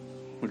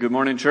Well, good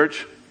morning,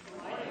 church.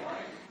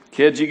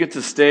 Kids, you get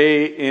to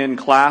stay in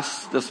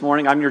class this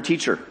morning. I'm your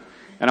teacher,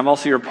 and I'm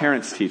also your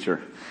parents'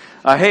 teacher.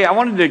 Hey, I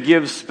wanted to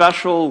give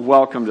special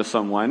welcome to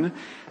someone.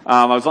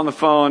 I was on the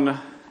phone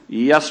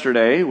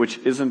yesterday, which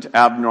isn't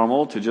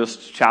abnormal to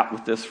just chat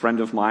with this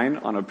friend of mine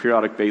on a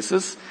periodic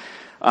basis.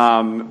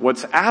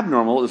 What's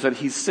abnormal is that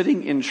he's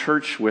sitting in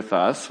church with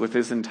us, with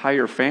his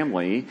entire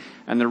family,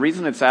 and the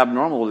reason it's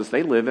abnormal is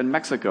they live in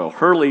Mexico.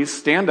 Hurleys,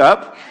 stand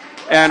up,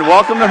 and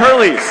welcome to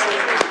Hurleys.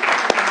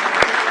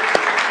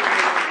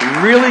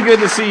 Really good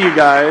to see you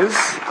guys,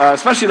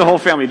 especially the whole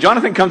family.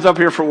 Jonathan comes up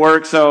here for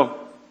work, so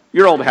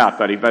you're old hat,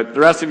 buddy, but the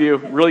rest of you,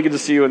 really good to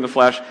see you in the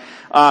flesh.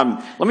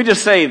 Let me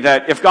just say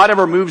that if God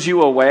ever moves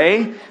you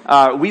away,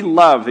 we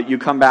love that you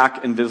come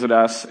back and visit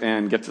us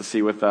and get to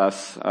see with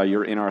us.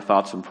 You're in our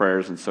thoughts and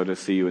prayers, and so to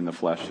see you in the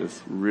flesh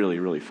is really,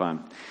 really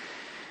fun.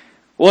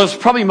 Well, as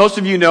probably most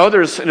of you know,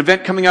 there's an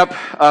event coming up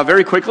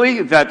very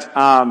quickly that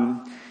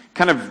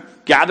kind of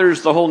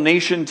gathers the whole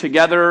nation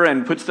together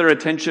and puts their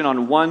attention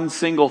on one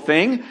single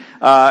thing.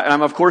 And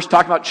I'm, of course,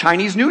 talking about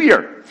Chinese New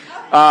Year.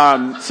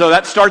 So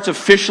that starts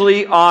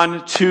officially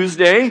on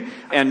Tuesday,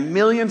 and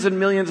millions and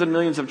millions and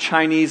millions of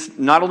Chinese,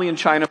 not only in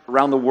China, but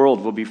around the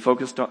world, will be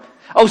focused on...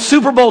 Oh,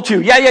 Super Bowl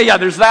too. Yeah,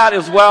 there's that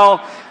as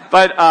well.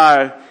 But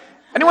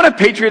anyone a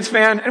Patriots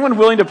fan? Anyone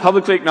willing to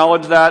publicly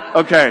acknowledge that?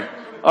 Okay.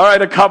 All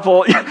right, a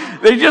couple.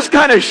 They just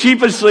kind of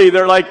sheepishly,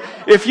 they're like,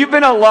 if you've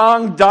been a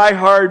long,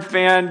 diehard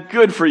fan,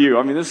 good for you.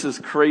 I mean, this is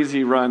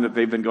crazy run that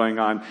they've been going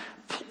on.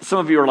 Some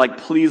of you are like,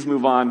 please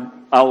move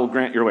on. I will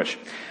grant your wish.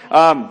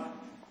 All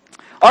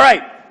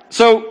right,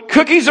 so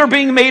cookies are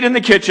being made in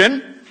the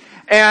kitchen,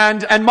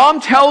 and mom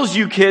tells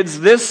you kids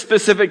this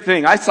specific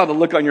thing. I saw the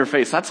look on your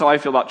face. That's how I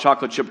feel about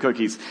chocolate chip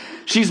cookies.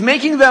 She's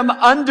making them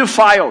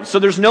undefiled, so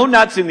there's no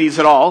nuts in these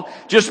at all.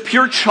 Just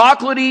pure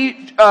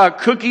chocolatey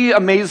cookie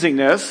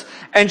amazingness,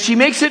 and she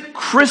makes it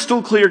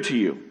crystal clear to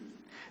you.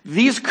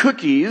 These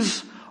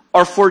cookies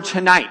are for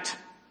tonight.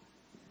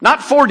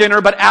 Not for dinner,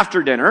 but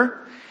after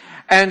dinner.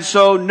 And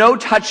so no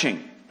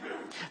touching.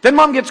 Then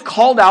mom gets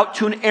called out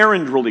to an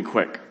errand really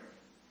quick.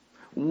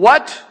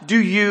 What do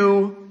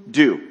you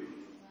do?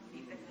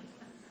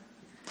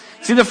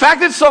 See, the fact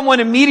that someone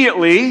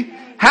immediately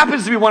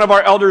happens to be one of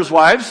our elders'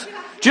 wives,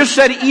 just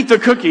said eat the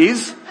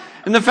cookies,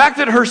 and the fact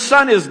that her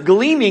son is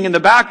gleaming in the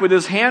back with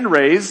his hand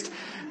raised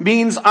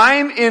means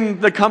I'm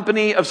in the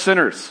company of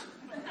sinners.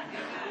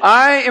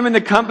 I am in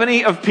the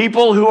company of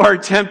people who are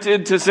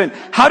tempted to sin.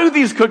 How do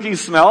these cookies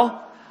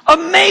smell?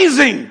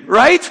 Amazing,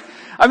 right?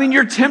 I mean,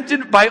 you're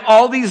tempted by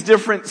all these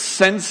different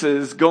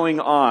senses going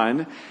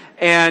on,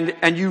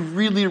 and you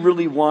really,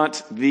 really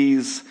want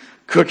these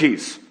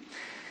cookies.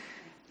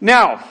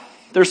 Now,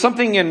 there's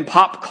something in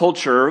pop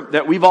culture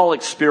that we've all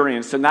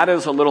experienced, and that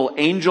is a little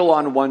angel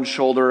on one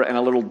shoulder and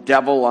a little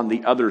devil on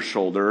the other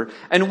shoulder.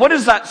 And what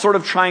is that sort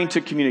of trying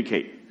to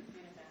communicate?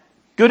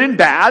 Good and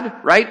bad,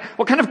 right?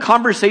 What kind of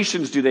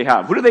conversations do they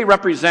have? Who do they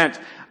represent?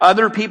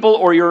 Other people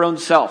or your own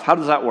self? How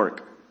does that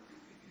work?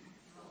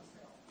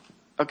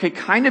 Okay,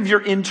 kind of your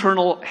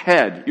internal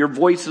head. Your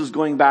voice is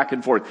going back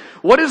and forth.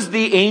 What is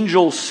the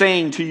angel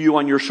saying to you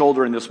on your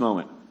shoulder in this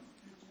moment?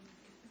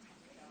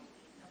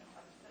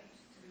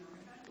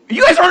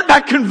 You guys aren't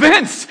that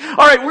convinced.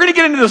 All right, we're going to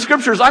get into the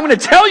scriptures. I'm going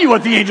to tell you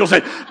what the angel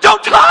said.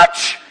 Don't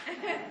touch!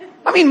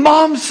 I mean,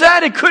 mom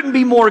said it couldn't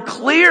be more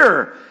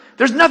clear.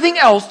 There's nothing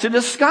else to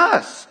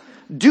discuss.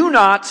 Do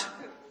not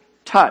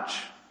touch.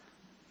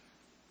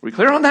 Are we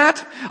clear on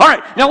that? All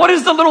right, now what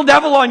is the little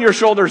devil on your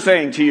shoulder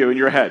saying to you in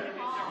your head?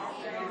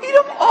 Eat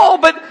them all,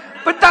 but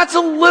that's a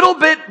little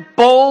bit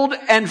bold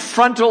and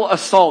frontal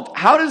assault.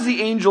 How does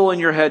the angel in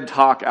your head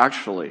talk,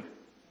 actually?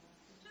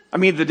 I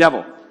mean, the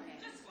devil.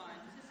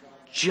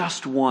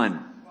 Just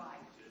one.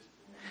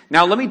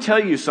 Now, let me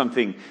tell you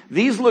something.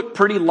 These look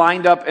pretty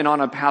lined up and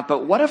on a path,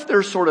 but what if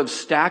they're sort of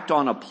stacked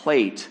on a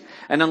plate?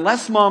 And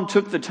unless mom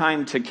took the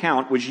time to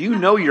count, which you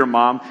know your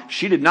mom,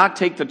 she did not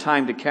take the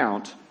time to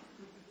count.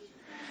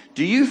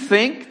 Do you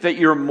think that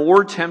you're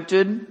more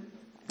tempted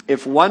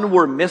if one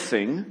were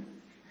missing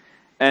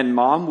and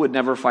mom would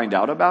never find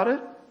out about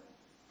it?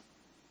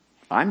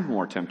 I'm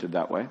more tempted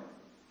that way.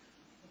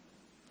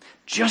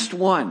 Just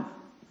one.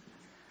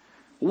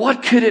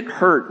 What could it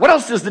hurt? What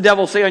else does the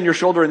devil say on your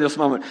shoulder in this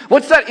moment?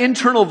 What's that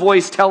internal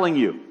voice telling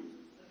you?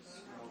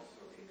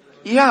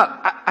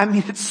 Yeah, I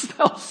mean, it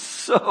smells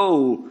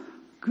so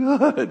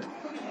good.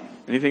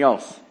 Anything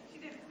else?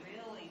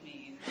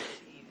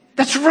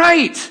 That's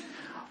right.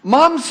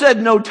 Mom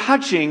said no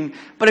touching,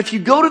 but if you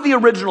go to the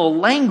original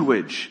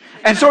language,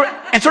 and sort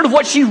of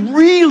what she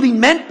really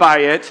meant by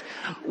it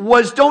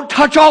was don't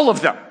touch all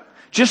of them.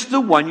 Just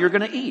the one you're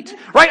going to eat.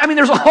 Right? I mean,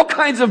 there's all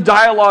kinds of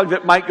dialogue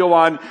that might go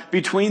on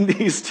between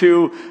these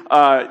two,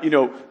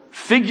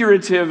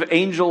 figurative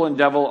angel and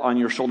devil on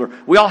your shoulder.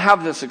 We all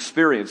have this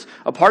experience.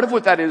 A part of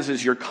what that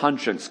is your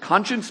conscience.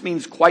 Conscience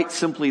means quite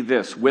simply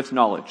this, with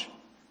knowledge.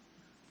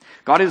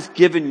 God has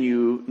given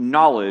you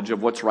knowledge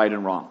of what's right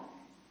and wrong.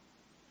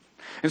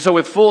 And so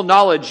with full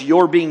knowledge,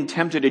 you're being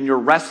tempted and you're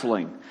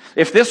wrestling.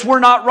 If this were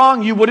not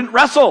wrong, you wouldn't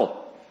wrestle.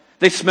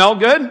 They smell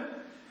good.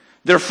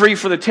 They're free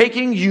for the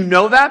taking. You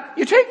know that.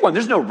 You take one.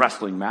 There's no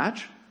wrestling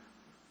match.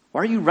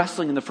 Why are you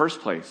wrestling in the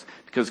first place?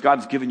 Because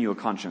God's given you a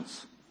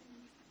conscience.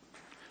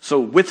 So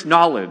with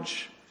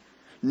knowledge,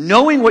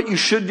 knowing what you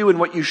should do and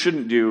what you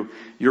shouldn't do,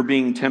 you're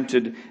being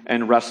tempted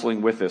and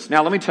wrestling with this.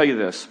 Now let me tell you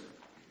this.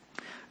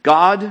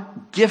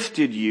 God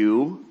gifted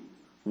you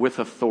with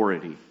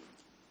authority.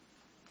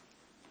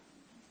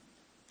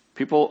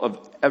 People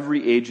of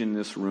every age in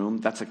this room,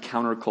 that's a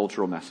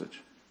countercultural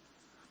message.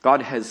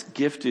 God has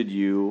gifted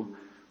you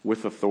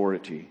with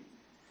authority.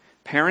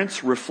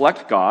 Parents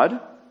reflect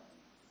God,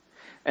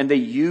 and they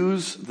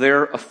use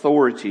their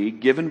authority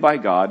given by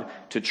God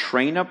to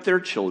train up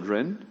their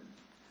children,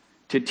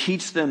 to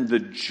teach them the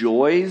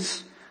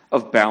joys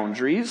of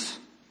boundaries,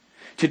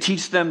 to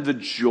teach them the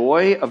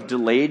joy of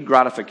delayed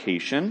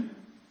gratification,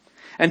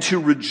 and to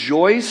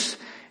rejoice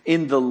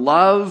in the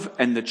love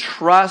and the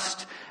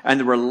trust and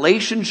the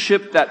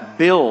relationship that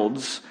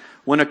builds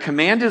when a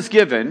command is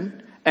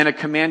given and a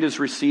command is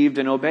received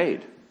and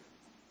obeyed.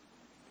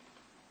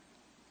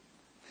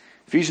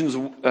 Ephesians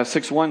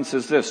 6:1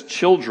 says this,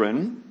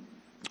 "Children,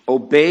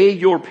 obey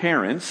your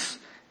parents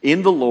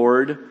in the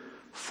Lord,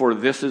 for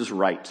this is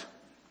right."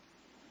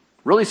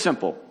 Really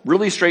simple,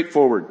 really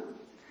straightforward.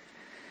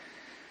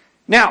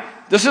 Now,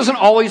 this isn't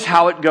always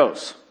how it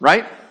goes,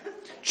 right?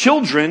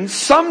 Children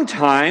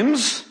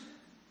sometimes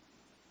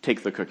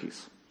take the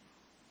cookies.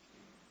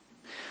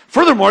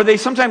 Furthermore, they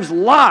sometimes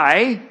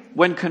lie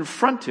when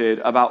confronted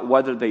about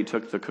whether they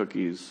took the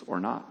cookies or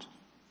not.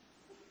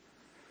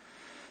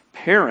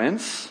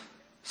 Parents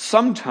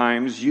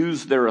sometimes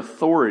use their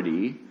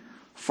authority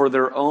for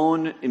their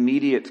own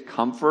immediate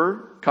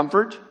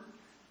comfort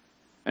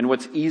and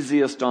what's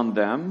easiest on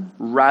them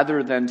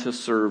rather than to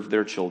serve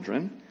their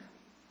children.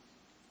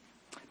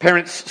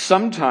 Parents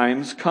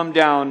sometimes come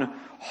down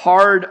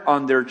hard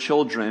on their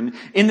children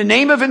in the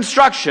name of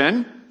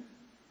instruction,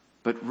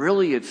 but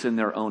really it's in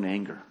their own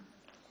anger.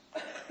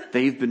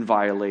 They've been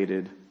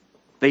violated.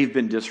 They've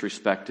been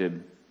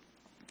disrespected.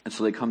 And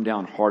so they come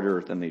down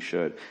harder than they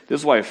should.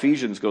 This is why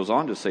Ephesians goes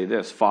on to say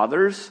this.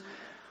 Fathers,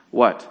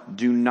 what?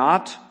 Do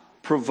not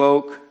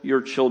provoke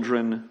your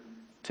children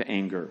to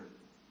anger,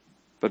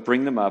 but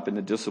bring them up in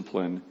the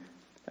discipline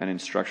and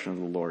instruction of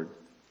the Lord.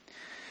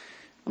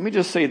 Let me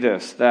just say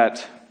this,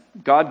 that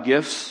God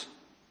gifts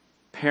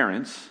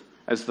parents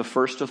as the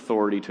first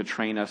authority to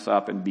train us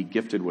up and be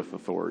gifted with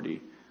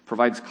authority.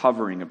 Provides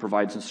covering, it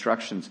provides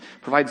instructions,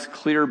 provides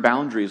clear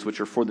boundaries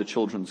which are for the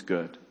children's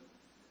good.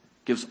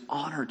 Gives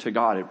honor to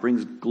God. It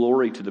brings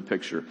glory to the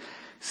picture.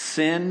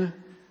 Sin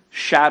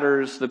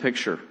shatters the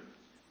picture.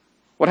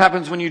 What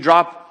happens when you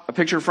drop a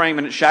picture frame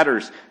and it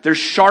shatters? There's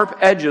sharp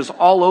edges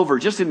all over.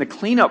 Just in the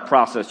cleanup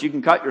process, you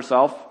can cut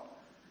yourself.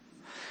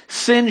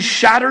 Sin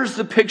shatters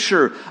the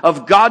picture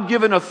of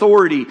God-given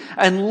authority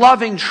and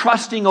loving,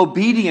 trusting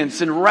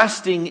obedience and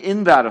resting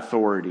in that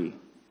authority.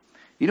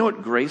 You know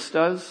what grace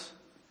does?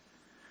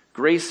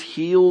 Grace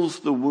heals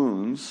the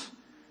wounds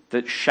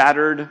that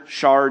shattered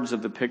shards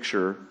of the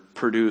picture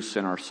produce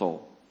in our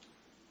soul.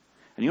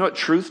 And you know what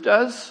truth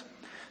does?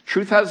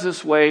 Truth has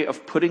this way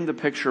of putting the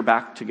picture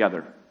back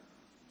together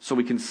so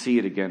we can see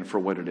it again for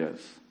what it is.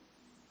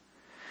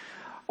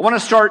 I want to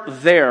start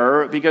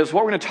there because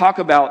what we're going to talk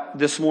about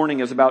this morning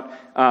is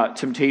about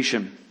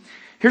temptation.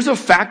 Here's a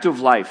fact of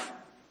life.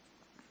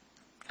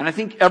 And I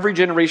think every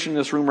generation in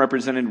this room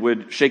represented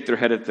would shake their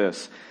head at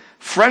this.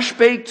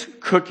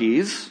 Fresh-baked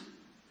cookies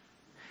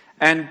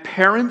and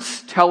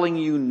parents telling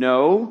you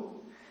no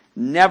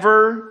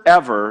never,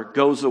 ever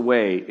goes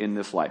away in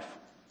this life.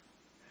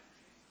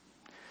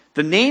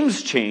 The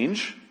names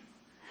change.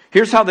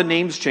 Here's how the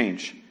names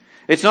change.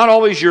 It's not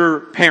always your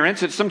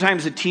parents. It's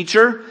sometimes a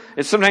teacher.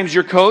 It's sometimes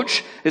your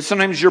coach. It's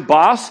sometimes your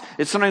boss.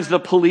 It's sometimes the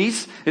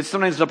police. It's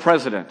sometimes the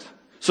president.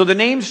 So the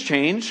names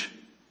change.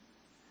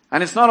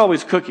 And it's not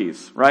always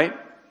cookies, right?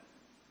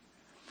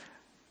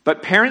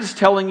 But parents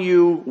telling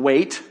you,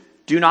 wait,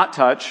 do not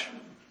touch,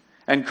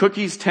 and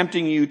cookies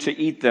tempting you to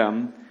eat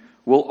them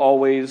will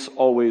always,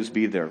 always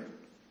be there.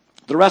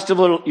 The rest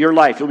of your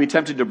life, you'll be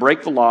tempted to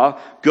break the law,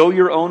 go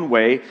your own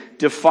way,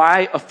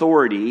 defy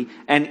authority,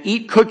 and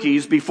eat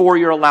cookies before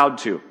you're allowed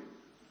to.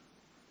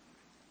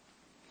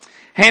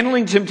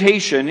 Handling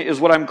temptation is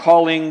what I'm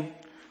calling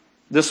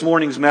this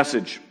morning's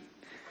message.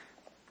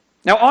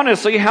 Now,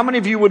 honestly, how many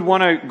of you would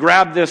want to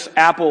grab this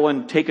apple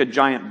and take a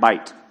giant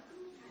bite?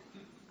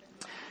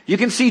 You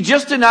can see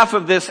just enough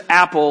of this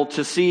apple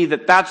to see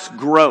that that's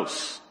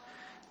gross.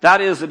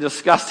 That is a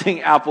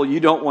disgusting apple. You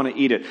don't want to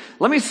eat it.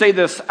 Let me say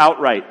this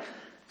outright.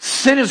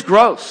 Sin is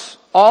gross.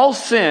 All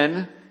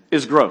sin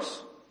is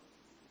gross.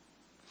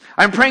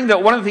 I'm praying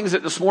that one of the things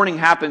that this morning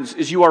happens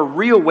is you are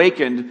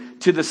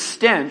reawakened to the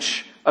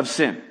stench of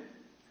sin.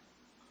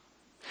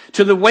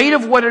 To the weight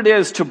of what it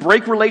is to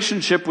break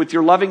relationship with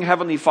your loving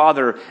Heavenly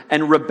Father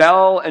and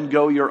rebel and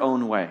go your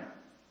own way.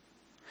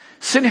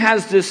 Sin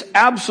has this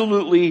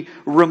absolutely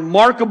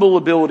remarkable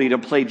ability to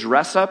play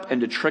dress up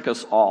and to trick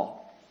us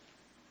all.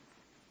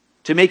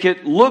 To make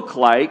it look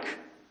like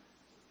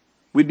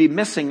we'd be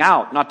missing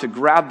out not to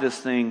grab this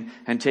thing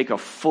and take a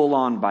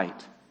full-on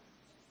bite.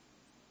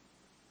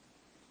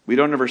 We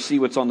don't ever see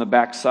what's on the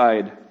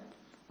backside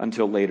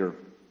until later.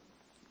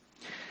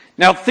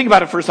 Now think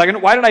about it for a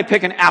second. Why did I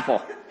pick an apple?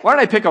 Why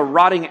did I pick a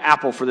rotting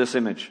apple for this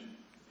image?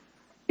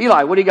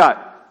 Eli, what do you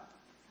got?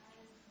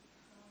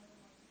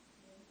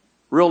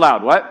 Real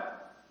loud,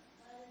 what?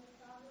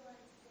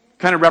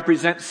 Kind of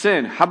represents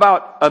sin. How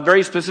about a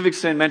very specific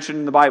sin mentioned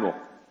in the Bible?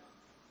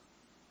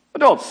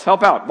 Adults,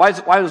 help out. Why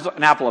is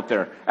an apple up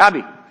there?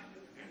 Abby.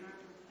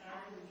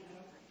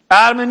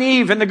 Adam and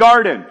Eve in the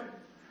garden.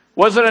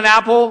 Was it an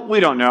apple?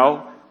 We don't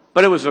know.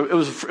 But it was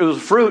a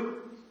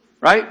fruit,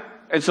 right?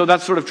 And so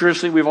that's sort of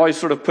traditionally, we've always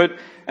sort of put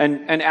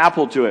an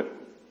apple to it.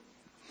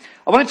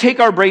 I want to take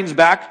our brains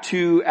back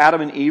to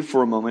Adam and Eve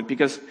for a moment,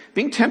 because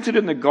being tempted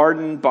in the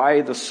garden by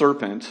the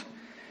serpent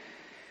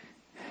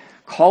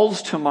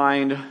calls to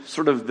mind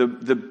sort of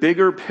the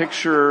bigger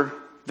picture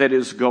that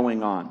is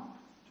going on.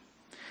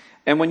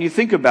 And when you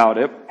think about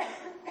it,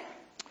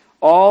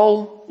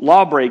 all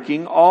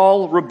lawbreaking,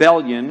 all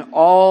rebellion,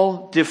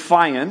 all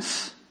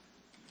defiance,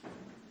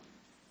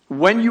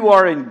 when you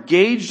are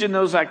engaged in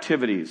those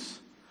activities,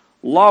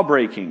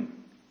 lawbreaking,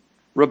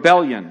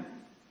 rebellion,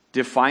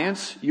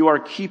 defiance, you are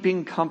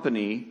keeping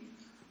company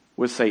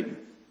with Satan.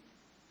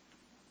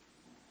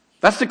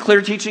 That's the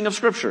clear teaching of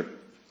Scripture.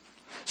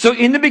 So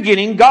in the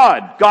beginning,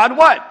 God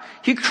what?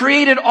 He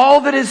created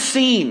all that is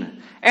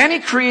seen, and He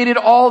created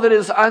all that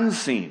is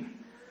unseen.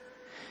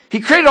 He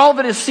created all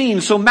that is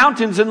seen, so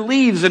mountains and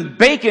leaves and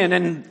bacon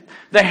and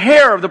the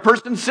hair of the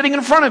person sitting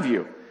in front of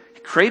you. He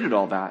created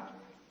all that.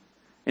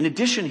 In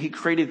addition, He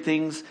created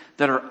things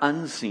that are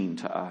unseen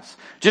to us.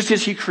 Just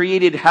as He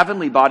created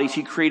heavenly bodies,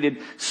 He created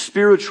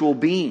spiritual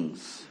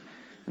beings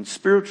and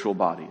spiritual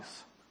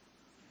bodies.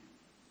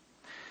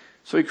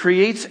 So He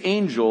creates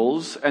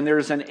angels, and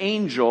there's an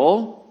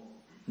angel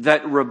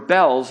that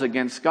rebels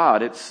against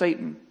God. It's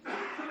Satan.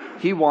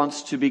 He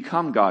wants to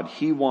become God.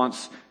 He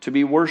wants to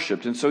be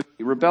worshipped, and so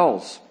he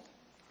rebels.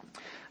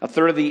 A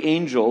third of the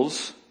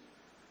angels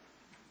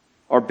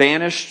are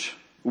banished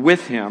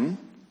with him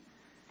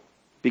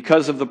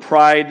because of the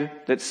pride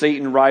that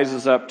Satan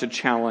rises up to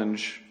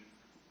challenge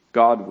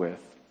God with.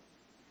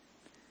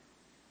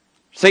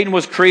 Satan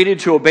was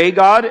created to obey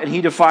God, and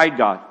he defied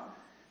God.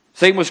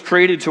 Satan was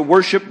created to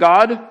worship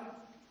God,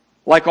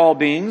 like all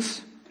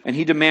beings, and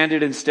he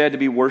demanded instead to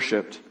be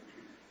worshipped.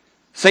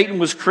 Satan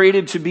was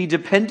created to be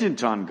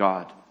dependent on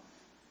God,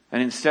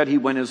 and instead he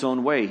went his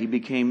own way. He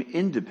became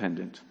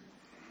independent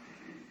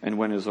and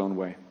went his own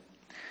way.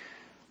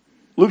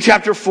 Luke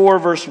chapter 4,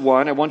 verse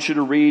 1, I want you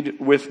to read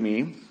with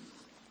me.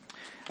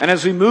 And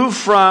as we move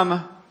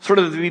from sort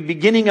of the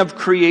beginning of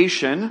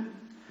creation,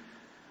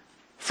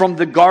 from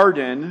the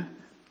garden,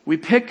 we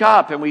pick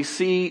up and we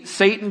see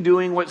Satan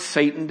doing what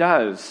Satan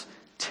does,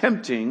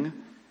 tempting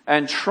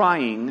and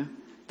trying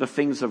the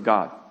things of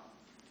God.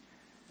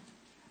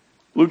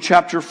 Luke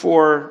chapter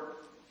 4,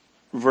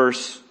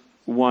 verse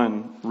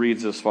 1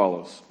 reads as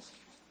follows.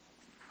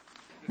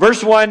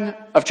 Verse 1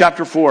 of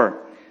chapter 4.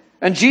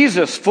 And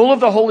Jesus, full of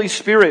the Holy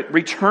Spirit,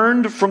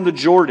 returned from the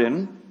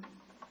Jordan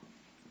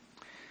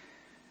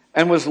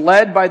and was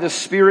led by the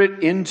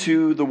Spirit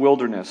into the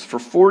wilderness for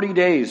 40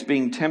 days,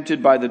 being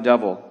tempted by the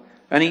devil.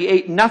 And he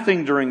ate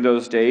nothing during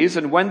those days,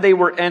 and when they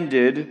were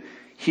ended,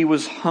 he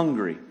was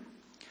hungry.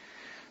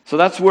 So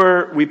that's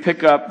where we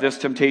pick up this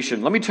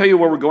temptation. Let me tell you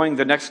where we're going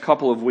the next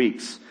couple of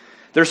weeks.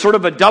 There's sort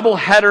of a double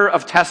header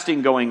of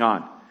testing going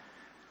on.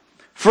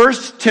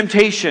 First,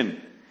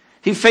 temptation.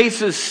 He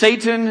faces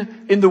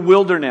Satan in the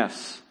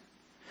wilderness.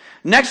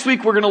 Next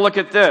week, we're going to look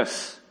at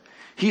this.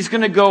 He's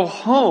going to go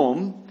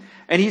home,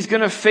 and he's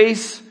going to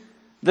face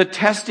the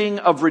testing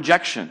of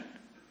rejection.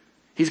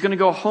 He's going to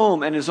go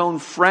home, and his own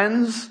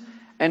friends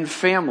and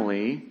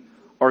family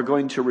are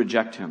going to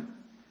reject him.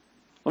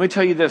 Let me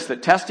tell you this,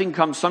 that testing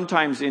comes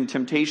sometimes in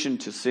temptation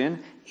to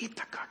sin. Eat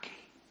the cookie.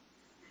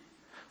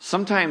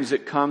 Sometimes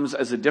it comes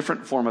as a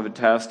different form of a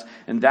test,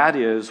 and that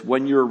is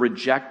when you're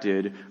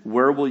rejected,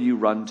 where will you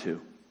run to?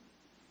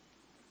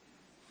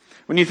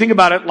 When you think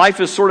about it, life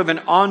is sort of an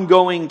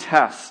ongoing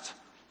test.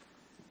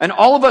 And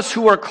all of us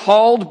who are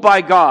called by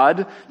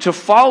God to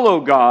follow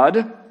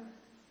God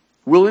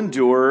will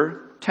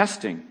endure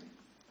testing.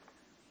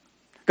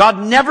 God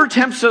never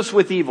tempts us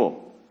with evil.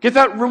 Get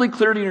that really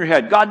clear in your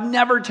head. God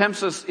never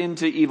tempts us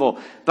into evil,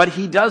 but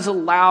He does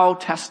allow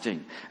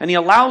testing. And He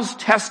allows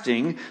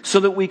testing so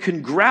that we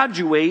can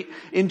graduate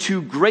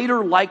into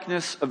greater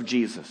likeness of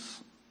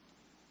Jesus.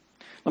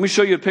 Let me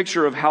show you a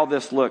picture of how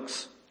this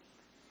looks.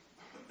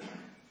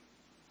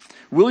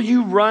 Will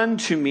you run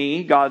to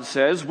me, God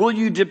says? Will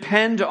you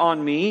depend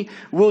on me?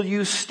 Will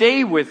you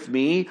stay with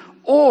me?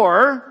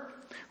 Or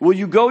will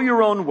you go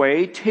your own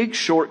way, take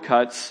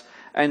shortcuts,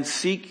 and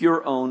seek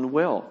your own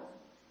will?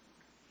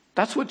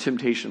 That's what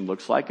temptation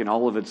looks like in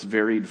all of its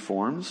varied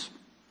forms.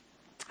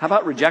 How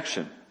about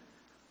rejection?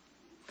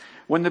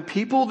 When the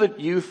people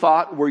that you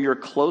thought were your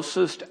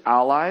closest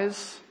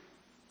allies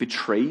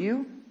betray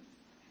you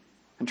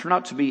and turn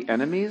out to be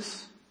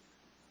enemies,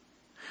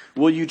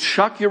 will you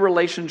chuck your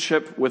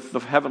relationship with the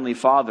Heavenly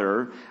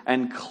Father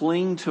and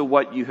cling to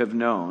what you have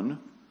known?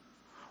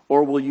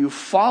 Or will you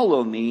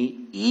follow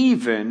me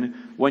even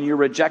when you're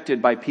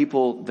rejected by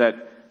people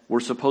that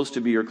were supposed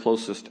to be your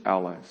closest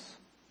allies?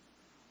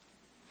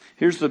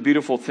 Here's the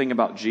beautiful thing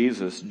about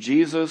Jesus.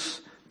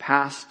 Jesus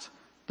passed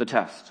the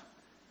test.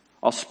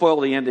 I'll spoil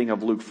the ending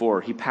of Luke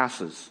 4. He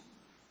passes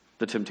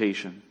the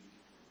temptation.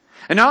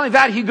 And not only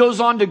that, he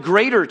goes on to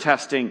greater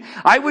testing.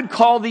 I would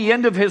call the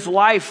end of his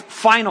life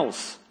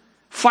finals.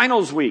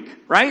 Finals week,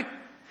 right?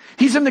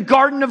 He's in the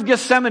Garden of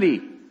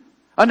Gethsemane.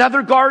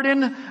 Another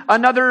garden,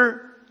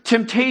 another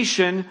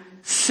temptation,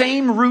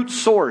 same root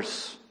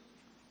source.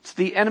 It's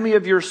the enemy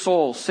of your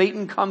soul.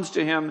 Satan comes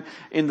to him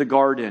in the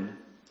garden.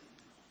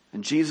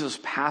 And Jesus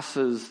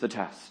passes the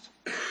test.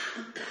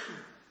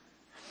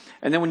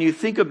 And then when you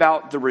think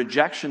about the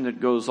rejection that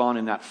goes on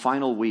in that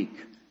final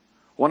week,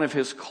 one of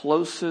his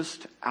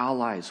closest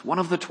allies, one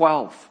of the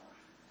 12,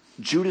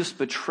 Judas,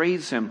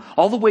 betrays him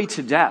all the way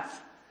to death.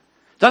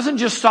 Doesn't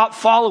just stop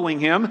following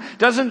him,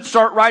 doesn't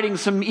start writing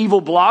some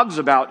evil blogs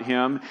about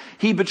him.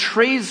 He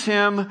betrays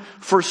him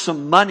for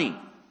some money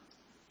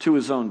to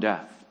his own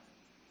death.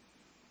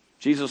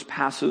 Jesus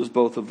passes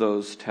both of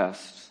those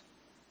tests.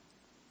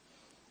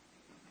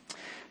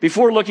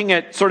 Before looking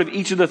at sort of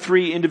each of the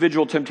three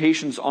individual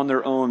temptations on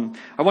their own,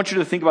 I want you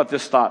to think about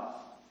this thought.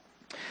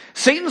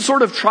 Satan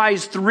sort of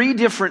tries three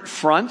different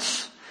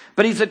fronts,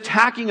 but he's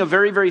attacking a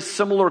very, very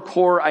similar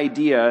core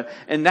idea,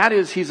 and that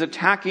is he's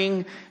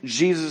attacking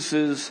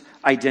Jesus'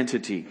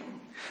 identity.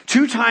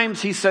 2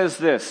 times he says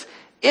this,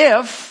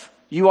 if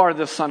you are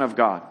the Son of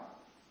God.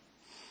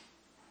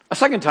 A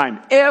second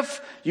time,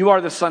 if you are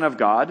the Son of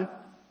God.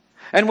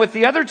 And with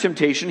the other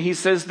temptation, he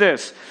says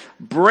this,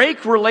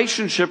 break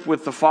relationship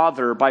with the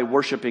Father by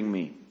worshiping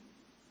me.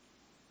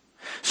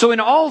 So in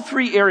all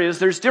three areas,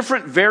 there's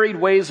different varied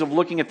ways of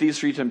looking at these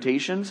three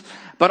temptations,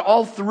 but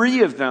all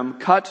three of them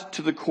cut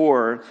to the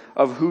core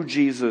of who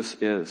Jesus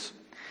is.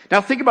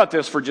 Now think about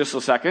this for just a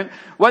second.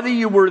 Whether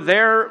you were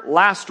there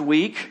last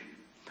week,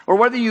 or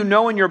whether you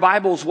know in your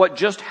Bibles what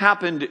just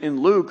happened in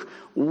Luke,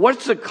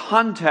 what's the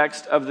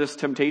context of this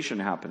temptation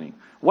happening?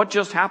 What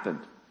just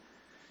happened?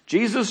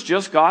 Jesus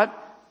just got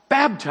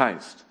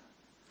baptized.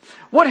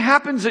 What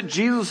happens at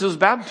Jesus'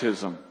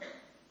 baptism?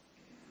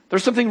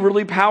 There's something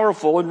really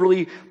powerful and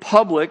really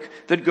public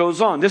that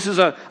goes on. This is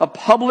a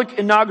public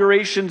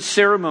inauguration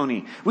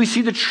ceremony. We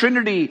see the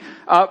Trinity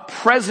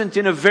present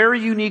in a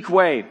very unique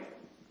way.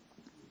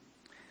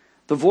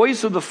 The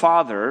voice of the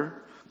Father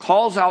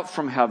calls out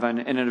from heaven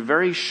and in a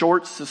very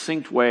short,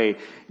 succinct way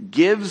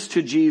gives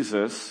to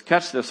Jesus,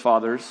 catch this,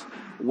 fathers,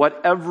 what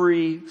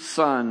every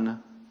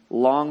son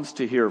longs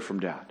to hear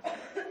from dad.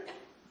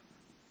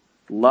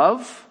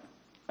 Love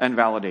and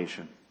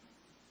validation.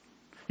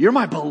 You're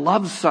my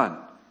beloved son.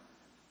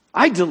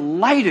 I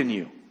delight in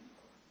you.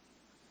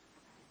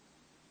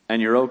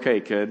 And you're okay,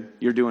 kid.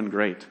 You're doing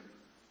great.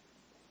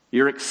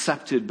 You're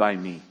accepted by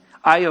me.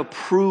 I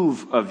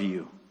approve of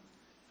you.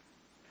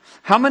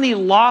 How many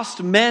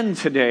lost men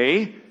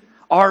today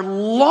are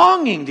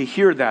longing to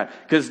hear that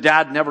because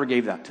dad never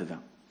gave that to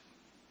them?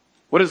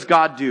 What does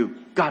God do?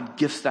 God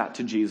gifts that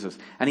to Jesus,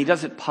 and he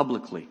does it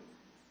publicly.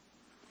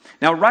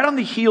 Now, right on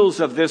the heels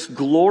of this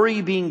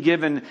glory being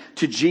given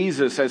to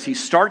Jesus as he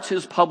starts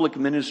his public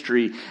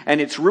ministry, and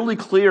it's really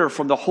clear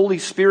from the Holy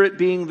Spirit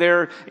being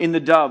there in the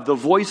dove, the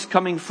voice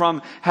coming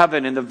from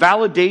heaven, and the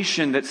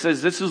validation that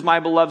says, this is my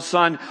beloved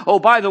son. Oh,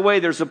 by the way,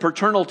 there's a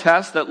paternal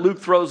test that Luke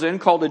throws in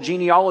called a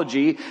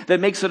genealogy that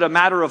makes it a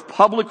matter of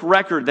public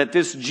record that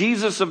this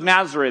Jesus of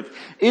Nazareth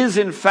is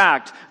in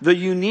fact the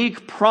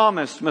unique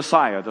promised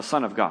Messiah, the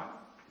Son of God.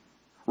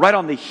 Right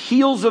on the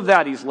heels of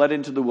that, he's led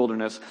into the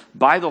wilderness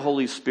by the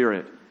Holy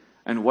Spirit.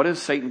 And what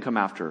does Satan come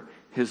after?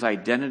 His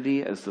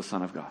identity as the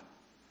Son of God.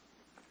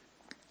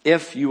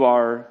 If you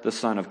are the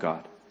Son of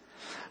God.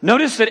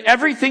 Notice that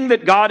everything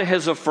that God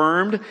has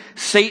affirmed,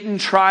 Satan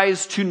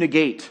tries to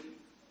negate.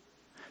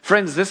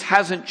 Friends, this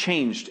hasn't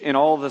changed in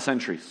all the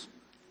centuries.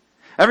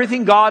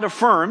 Everything God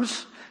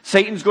affirms,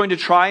 Satan's going to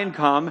try and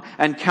come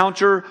and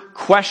counter,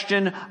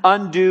 question,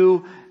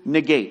 undo,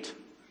 negate.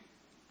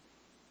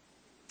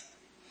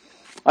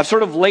 I've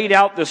sort of laid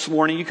out this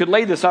morning, you could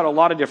lay this out a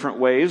lot of different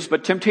ways,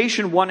 but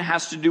temptation 1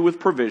 has to do with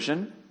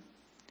provision.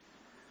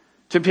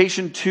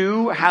 Temptation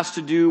 2 has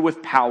to do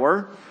with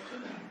power.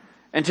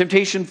 And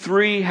temptation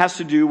 3 has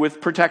to do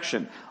with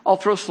protection. I'll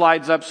throw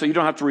slides up so you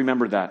don't have to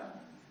remember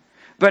that.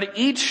 But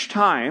each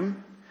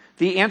time,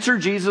 the answer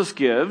Jesus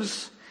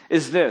gives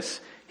is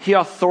this. He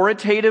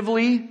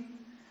authoritatively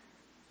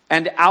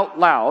and out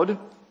loud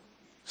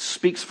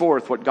speaks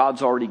forth what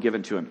God's already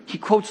given to him. He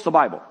quotes the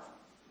Bible.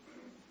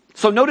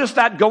 So notice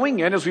that going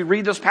in as we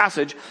read this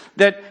passage,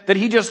 that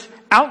he just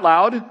out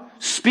loud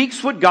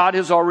speaks what God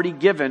has already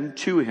given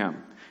to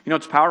him. You know,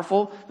 it's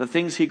powerful. The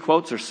things he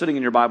quotes are sitting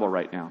in your Bible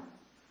right now.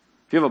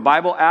 If you have a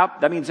Bible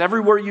app, that means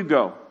everywhere you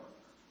go,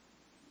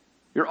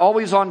 you're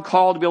always on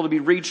call to be able to be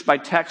reached by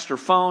text or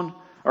phone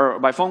or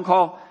by phone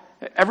call.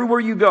 Everywhere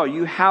you go,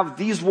 you have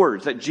these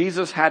words that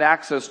Jesus had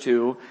access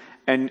to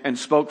and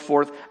spoke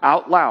forth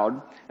out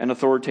loud and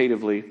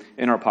authoritatively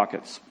in our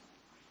pockets.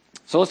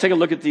 So let's take a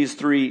look at these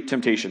three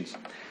temptations.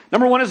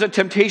 Number one is a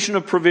temptation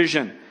of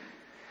provision.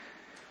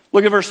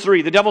 Look at verse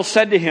 3. The devil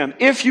said to him,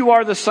 "If you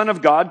are the Son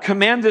of God,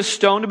 command this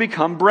stone to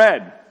become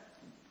bread."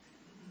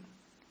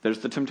 There's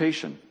the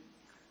temptation.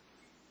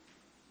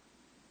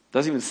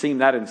 Doesn't even seem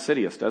that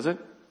insidious, does it,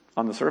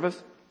 on the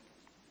surface?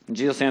 And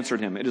Jesus answered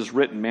him, "It is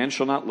written, man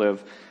shall not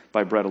live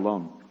by bread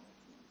alone."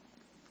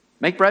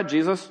 Make bread,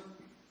 Jesus.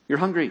 You're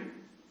hungry.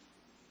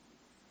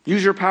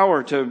 Use your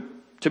power to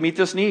meet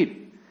this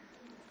need.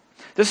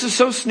 This is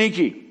so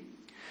sneaky.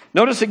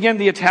 Notice again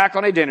the attack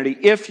on identity.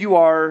 If you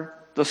are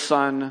the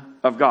Son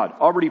of God.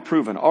 Already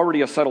proven,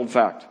 already a settled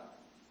fact.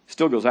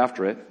 Still goes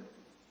after it.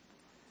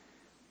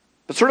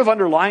 But sort of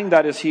underlying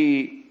that is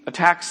he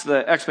attacks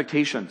the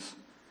expectations.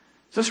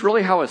 Is this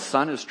really how a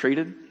son is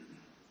treated?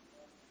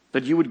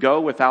 That you would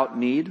go without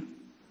need?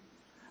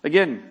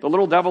 Again, the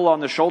little devil on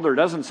the shoulder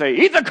doesn't say,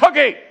 "Eat the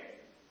cookie!"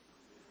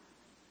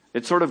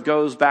 It sort of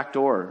goes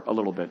backdoor a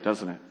little bit,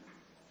 doesn't it?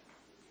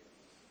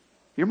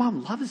 Your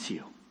mom loves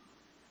you.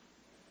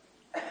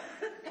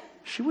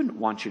 She wouldn't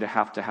want you to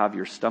have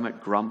your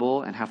stomach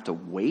grumble and have to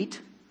wait.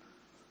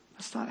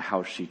 That's not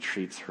how she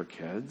treats her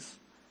kids.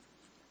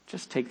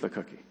 Just take the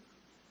cookie.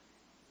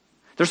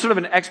 There's sort of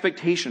an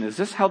expectation. Is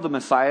this how the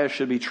Messiah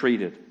should be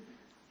treated?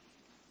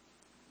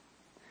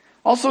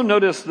 Also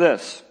notice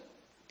this.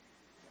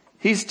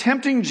 He's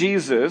tempting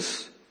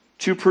Jesus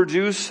to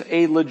produce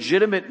a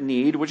legitimate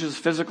need, which is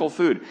physical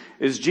food.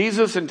 Is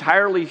Jesus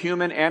entirely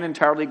human and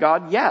entirely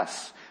God?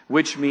 Yes.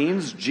 Which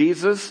means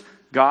Jesus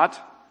got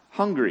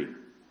hungry.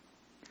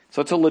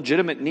 So it's a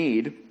legitimate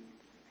need,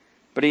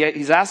 but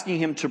he's asking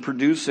him to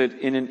produce it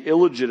in an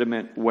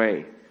illegitimate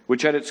way,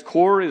 which at its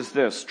core is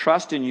this: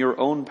 trust in your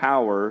own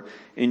power,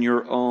 in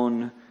your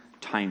own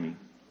timing.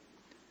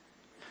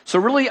 So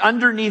really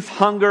underneath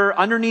hunger,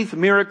 underneath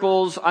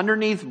miracles,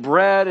 underneath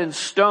bread and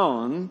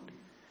stone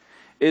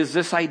is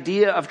this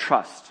idea of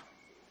trust.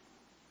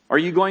 Are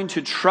you going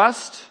to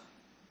trust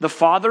the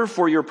Father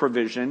for your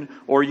provision,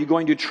 or are you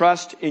going to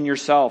trust in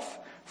yourself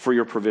for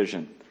your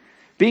provision?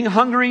 Being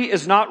hungry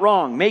is not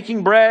wrong.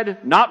 Making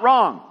bread, not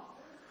wrong.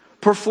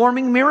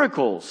 Performing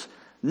miracles,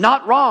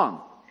 not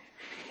wrong.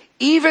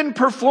 Even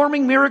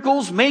performing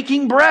miracles,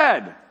 making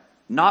bread,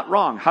 not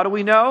wrong. How do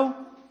we know?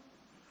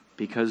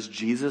 Because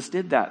Jesus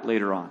did that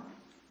later on.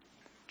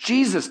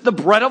 Jesus, the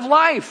bread of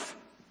life,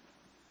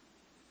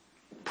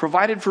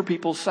 provided for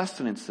people's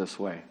sustenance this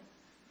way.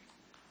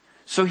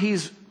 So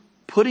he's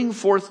putting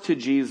forth to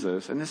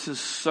Jesus, and this is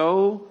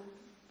so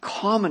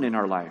common in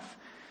our life.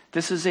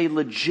 This is a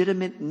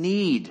legitimate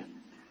need.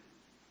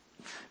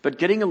 But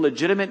getting a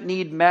legitimate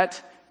need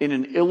met in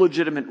an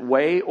illegitimate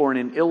way or in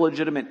an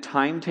illegitimate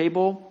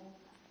timetable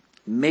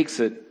makes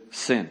it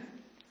sin.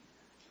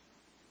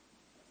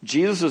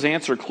 Jesus'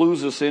 answer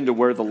clues us into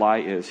where the lie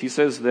is. He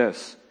says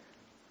this: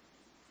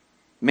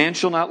 man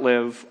shall not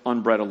live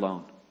on bread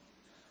alone.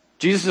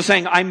 Jesus is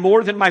saying, I'm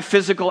more than my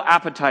physical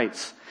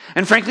appetites.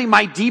 And frankly,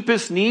 my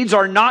deepest needs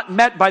are not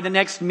met by the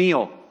next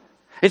meal.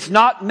 It's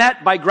not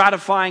met by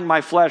gratifying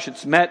my flesh.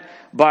 It's met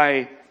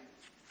by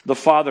the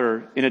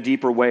Father in a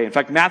deeper way. In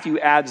fact, Matthew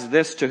adds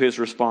this to his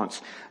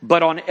response: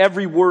 but on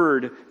every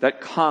word that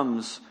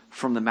comes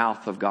from the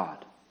mouth of God.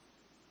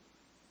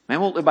 Man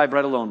won't live by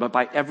bread alone, but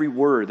by every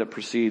word that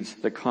proceeds,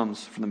 that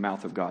comes from the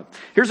mouth of God.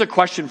 Here's a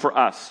question for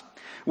us.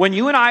 When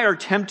you and I are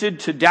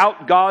tempted to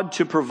doubt God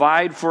to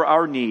provide for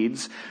our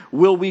needs,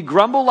 will we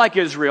grumble like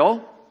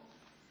Israel?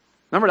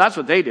 Remember, that's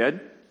what they did.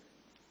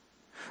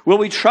 Will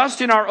we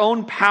trust in our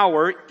own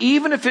power,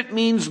 even if it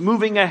means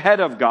moving ahead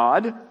of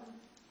God?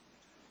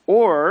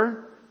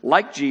 Or,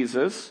 like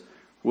Jesus,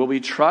 will we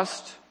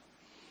trust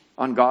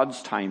on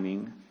God's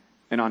timing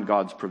and on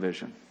God's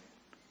provision?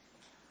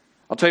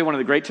 I'll tell you one of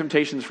the great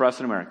temptations for us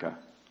in America.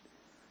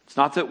 It's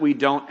not that we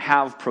don't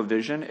have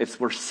provision, it's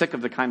we're sick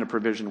of the kind of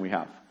provision we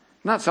have.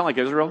 Doesn't that sound like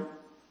Israel?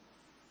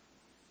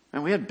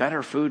 Man, we had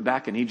better food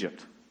back in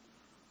Egypt.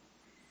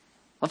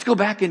 Let's go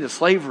back into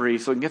slavery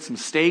so we can get some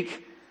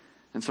steak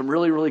and some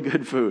really, really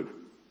good food.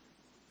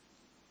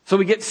 So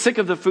we get sick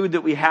of the food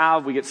that we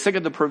have. We get sick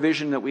of the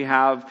provision that we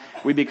have.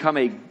 We become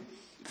a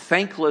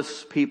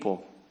thankless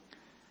people.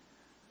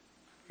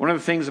 One of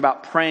the things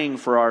about praying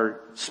for our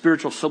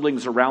spiritual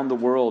siblings around the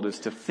world is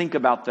to think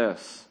about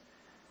this.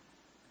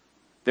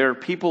 There are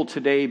people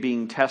today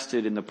being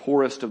tested in the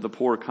poorest of the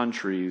poor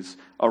countries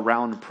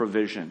around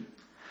provision.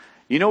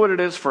 You know what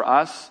it is for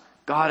us?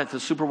 God, at the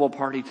Super Bowl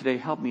party today,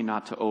 help me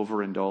not to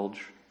overindulge.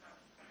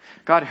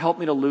 God, help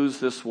me to lose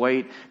this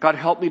weight. God,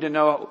 help me to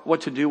know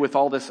what to do with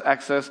all this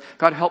excess.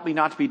 God, help me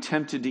not to be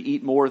tempted to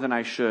eat more than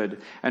I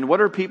should. And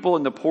what are people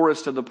in the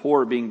poorest of the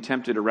poor being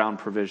tempted around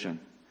provision?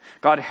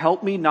 God,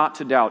 help me not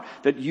to doubt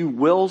that you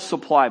will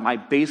supply my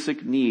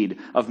basic need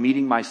of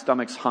meeting my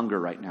stomach's hunger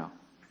right now.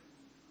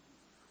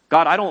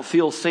 God, I don't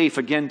feel safe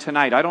again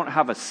tonight. I don't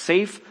have a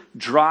safe,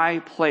 dry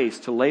place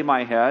to lay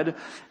my head.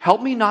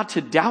 Help me not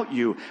to doubt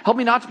you. Help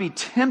me not to be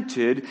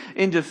tempted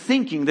into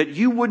thinking that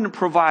you wouldn't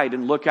provide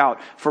and look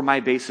out for my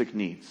basic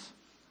needs.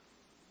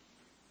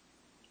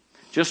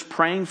 Just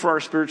praying for our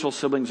spiritual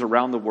siblings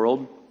around the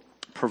world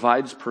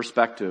provides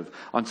perspective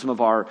on some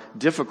of our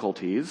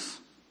difficulties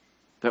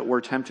that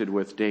we're tempted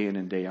with day in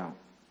and day out.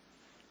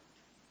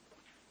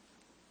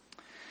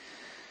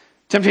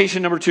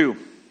 Temptation number 2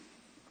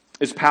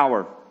 is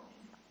power.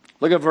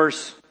 Look at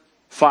verse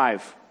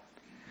 5.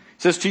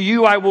 It says, to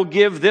you I will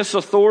give this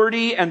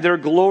authority and their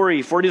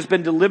glory, for it has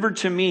been delivered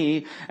to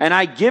me, and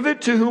I give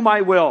it to whom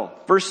I will.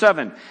 Verse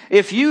 7.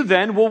 If you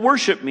then will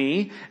worship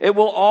me, it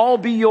will all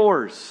be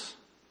yours.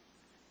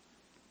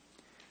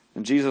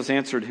 And Jesus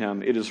answered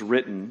him, it is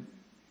written,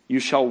 you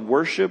shall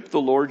worship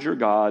the Lord your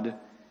God,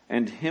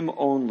 and him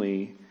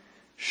only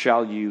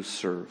shall you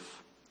serve.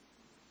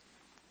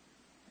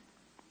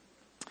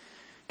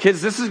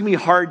 Kids, this is going to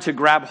be hard to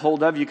grab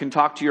hold of. You can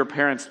talk to your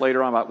parents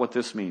later on about what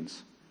this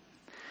means.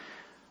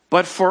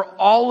 But for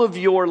all of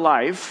your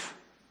life,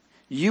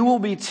 you will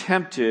be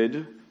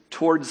tempted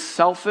towards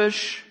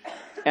selfish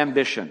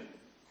ambition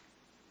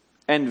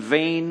and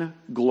vain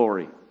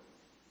glory.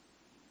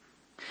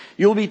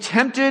 You'll be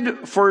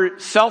tempted for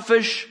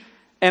selfish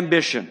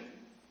ambition.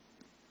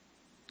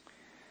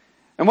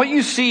 And what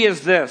you see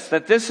is this,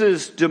 that this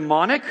is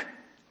demonic,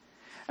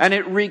 and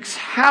it wreaks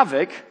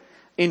havoc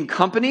in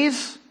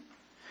companies,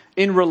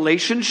 in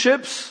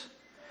relationships,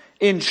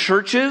 in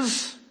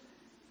churches,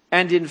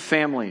 and in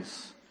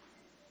families.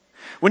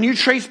 When you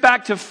trace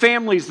back to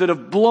families that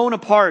have blown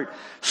apart,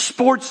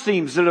 sports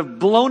teams that have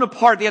blown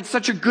apart, they had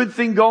such a good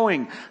thing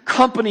going,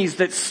 companies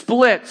that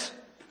split,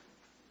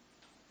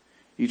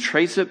 you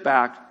trace it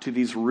back to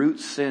these root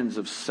sins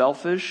of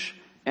selfish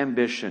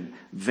ambition,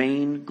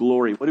 vain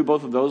glory. What do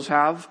both of those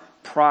have?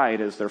 Pride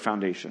as their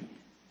foundation.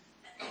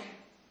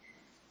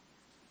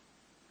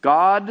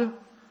 God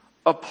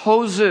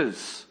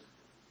opposes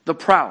the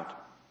proud,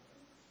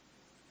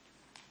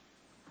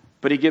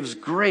 but he gives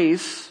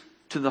grace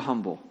to the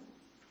humble.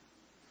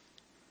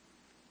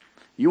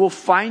 You will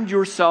find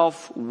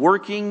yourself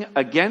working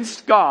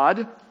against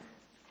God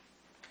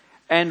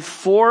and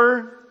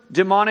for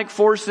demonic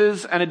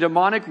forces and a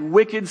demonic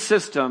wicked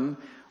system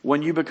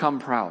when you become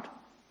proud.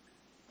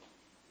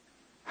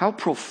 How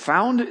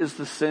profound is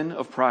the sin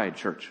of pride,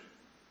 church?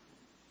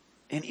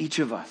 In each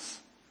of us.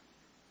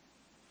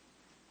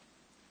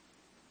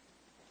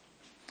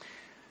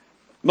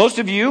 Most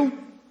of you,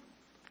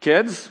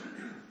 kids,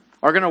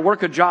 are going to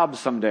work a job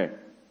someday.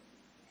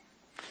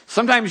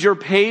 Sometimes you're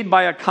paid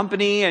by a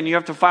company and you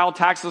have to file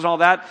taxes and all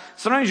that.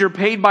 Sometimes you're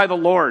paid by the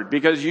Lord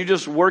because you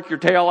just work your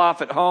tail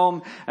off at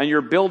home and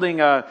you're building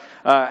a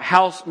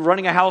house,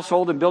 running a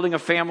household and building a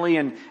family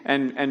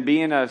and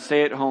being a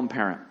stay-at-home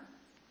parent.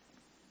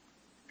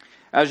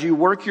 As you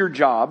work your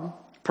job,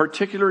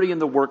 particularly in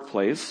the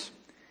workplace,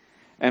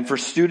 and for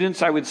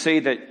students, I would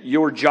say that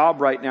your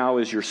job right now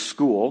is your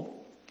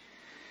school.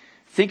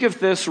 Think if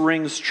this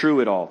rings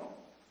true at all.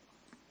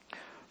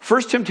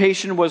 First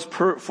temptation was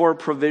for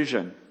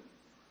provision.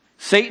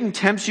 Satan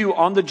tempts you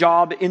on the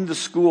job, in the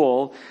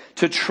school,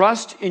 to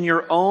trust in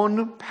your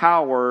own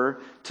power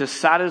to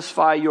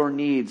satisfy your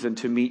needs and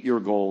to meet your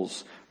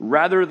goals,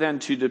 rather than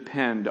to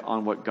depend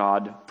on what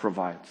God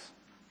provides.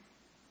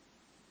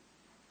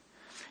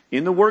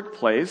 In the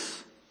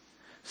workplace,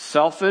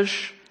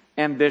 selfish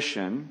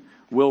ambition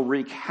will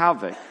wreak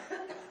havoc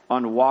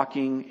on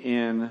walking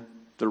in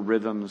the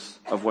rhythms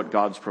of what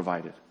God's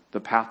provided, the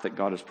path that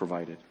God has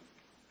provided.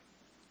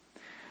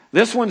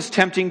 This one's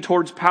tempting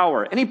towards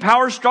power. Any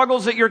power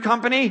struggles at your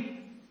company?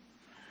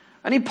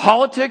 Any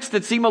politics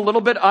that seem a little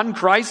bit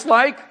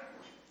un-Christ-like?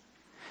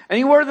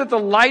 Anywhere that the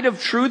light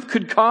of truth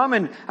could come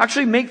and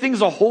actually make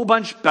things a whole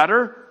bunch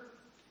better?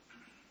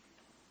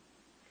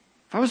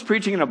 If I was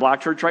preaching in a black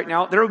church right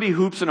now, there would be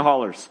hoops and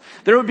hollers.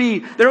 There would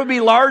be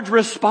large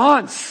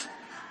response.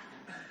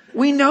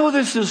 We know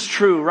this is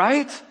true,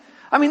 right?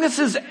 I mean, this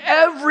is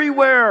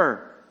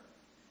everywhere.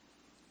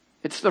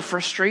 It's the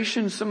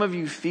frustration some of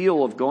you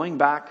feel of going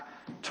back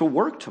to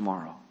work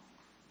tomorrow.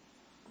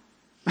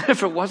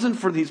 If it wasn't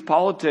for these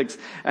politics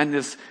and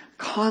this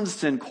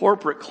constant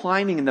corporate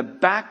climbing and the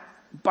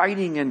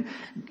backbiting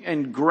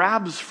and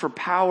grabs for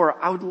power,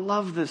 I would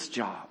love this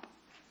job.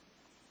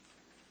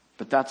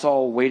 But that's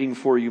all waiting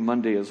for you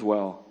Monday as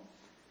well.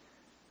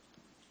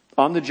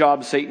 On the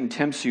job, Satan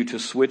tempts you to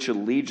switch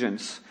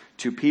allegiance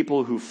to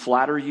people who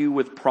flatter you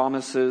with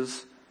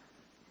promises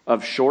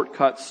of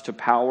shortcuts to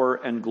power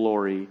and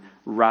glory,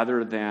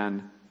 rather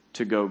than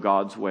to go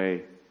God's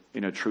way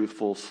in a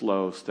truthful,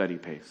 slow, steady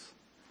pace.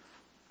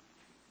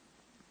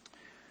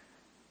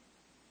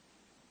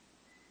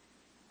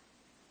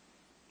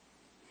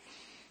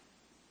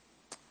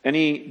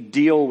 Any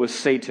deal with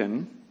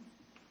Satan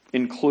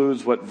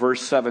includes what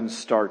verse 7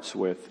 starts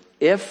with.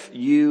 If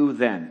you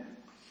then.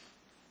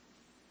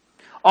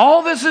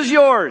 All this is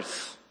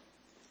yours.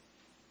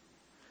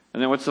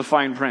 And then what's the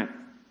fine print?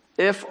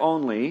 If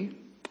only,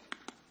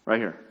 right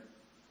here.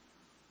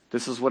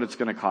 This is what it's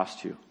going to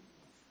cost you.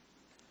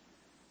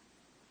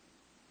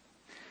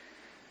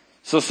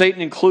 So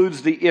Satan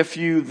includes the if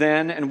you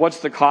then, and what's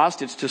the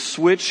cost? It's to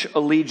switch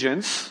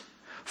allegiance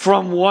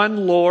from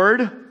one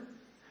Lord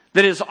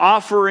that is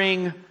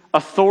offering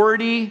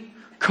authority,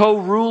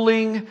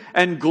 co-ruling,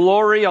 and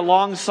glory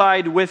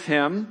alongside with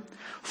him,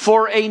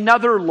 for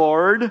another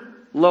Lord,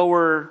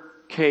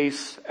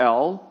 lowercase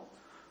l,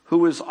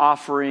 who is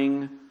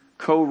offering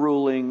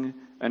co-ruling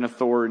and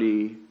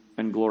authority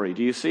and glory.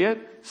 Do you see it?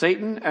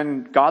 Satan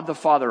and God the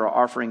Father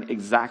are offering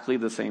exactly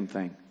the same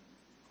thing.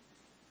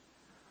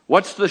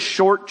 What's the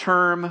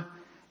short-term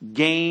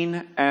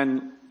gain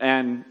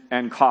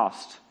and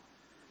cost?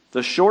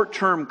 The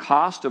short-term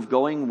cost of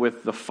going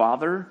with the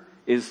Father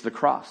is the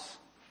cross.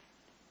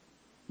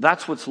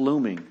 That's what's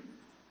looming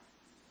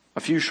a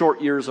few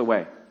short years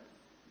away.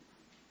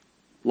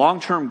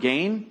 Long-term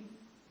gain,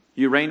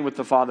 you reign with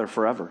the Father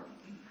forever.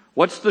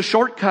 What's the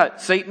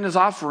shortcut Satan is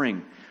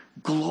offering?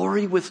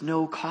 Glory with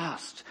no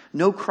cost,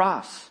 no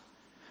cross,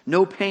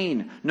 no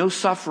pain, no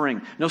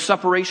suffering, no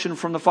separation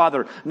from the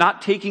Father,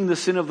 not taking the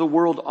sin of the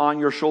world on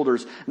your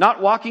shoulders,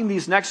 not walking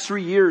these next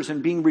 3 years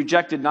and being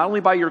rejected not only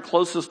by your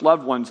closest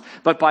loved ones,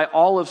 but by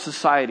all of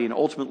society and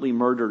ultimately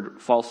murdered,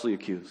 falsely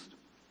accused.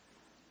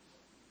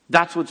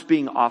 That's what's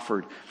being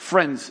offered.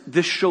 Friends,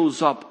 this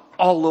shows up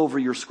all over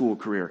your school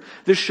career.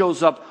 This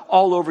shows up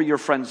all over your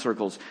friend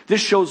circles.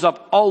 This shows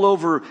up all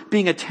over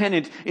being a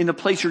tenant in the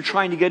place you're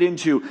trying to get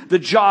into, the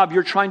job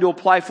you're trying to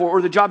apply for,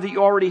 or the job that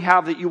you already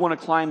have that you want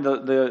to climb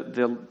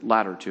the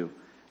ladder to.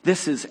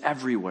 This is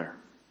everywhere.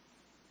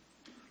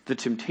 The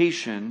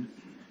temptation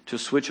to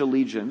switch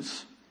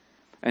allegiance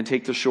and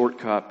take the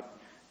shortcut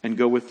and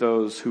go with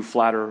those who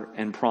flatter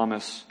and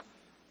promise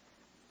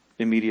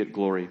immediate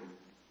glory.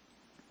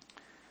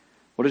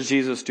 What does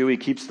Jesus do? He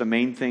keeps the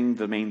main thing,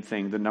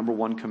 the number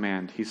one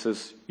command. He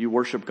says, you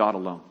worship God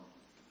alone.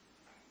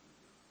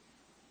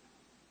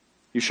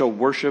 You shall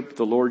worship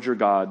the Lord your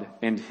God,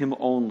 and him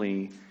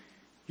only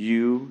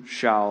you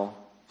shall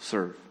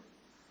serve.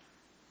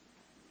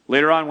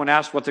 Later on, when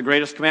asked what the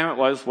greatest commandment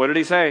was, what did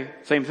he say?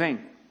 Same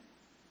thing.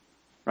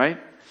 Right?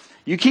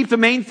 You keep the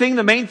main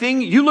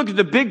thing. You look at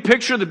the big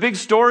picture, the big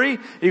story.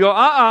 You go,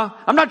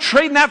 I'm not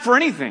trading that for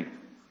anything.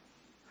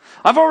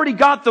 I've already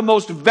got the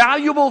most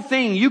valuable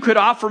thing you could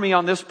offer me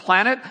on this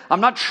planet.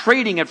 I'm not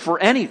trading it for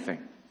anything.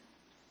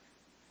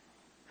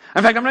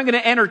 In fact, I'm not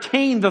going to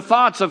entertain the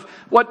thoughts of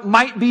what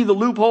might be the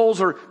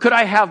loopholes or could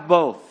I have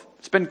both.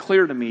 It's been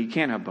clear to me you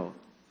can't have both.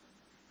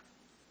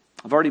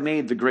 I've already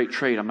made the great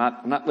trade. I'm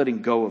not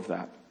letting go of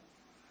that.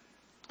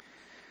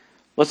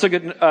 Let's look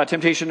at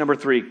temptation number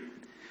 3.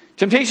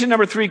 Temptation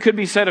number 3 could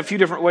be said a few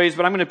different ways,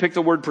 but I'm going to pick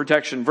the word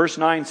protection. Verse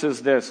 9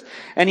 says this,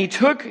 and he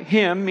took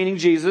him, meaning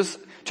Jesus,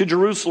 to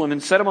Jerusalem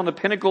and set him on the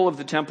pinnacle of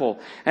the temple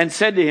and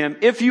said to him,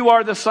 if you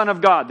are the Son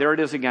of God, there it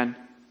is again,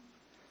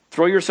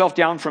 throw yourself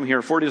down from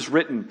here, for it is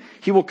written,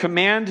 he will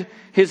command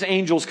his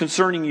angels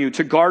concerning you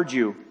to guard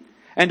you,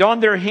 and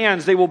on their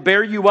hands they will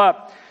bear you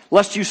up,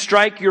 lest you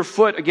strike your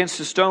foot against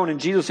a stone.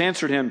 And Jesus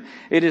answered him,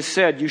 it is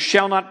said, you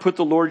shall not put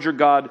the Lord your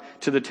God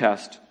to the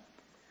test.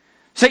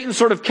 Satan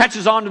sort of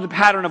catches on to the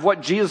pattern of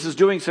what Jesus is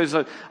doing, says,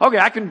 okay,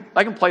 I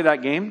can play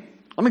that game.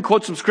 Let me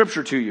quote some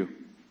scripture to you.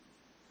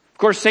 Of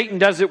course, Satan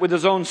does it with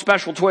his own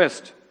special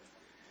twist.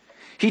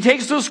 He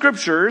takes those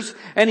scriptures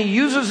and he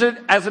uses it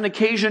as an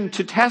occasion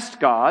to test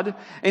God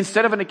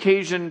instead of an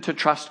occasion to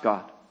trust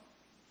God.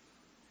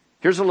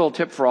 Here's a little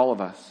tip for all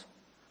of us.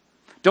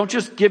 Don't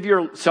just give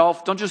your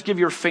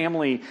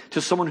family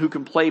to someone who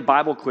can play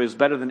Bible quiz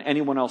better than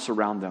anyone else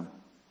around them.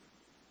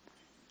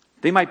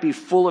 They might be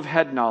full of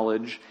head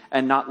knowledge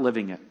and not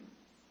living it.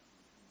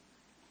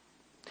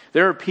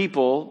 There are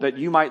people that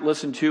you might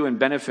listen to and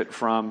benefit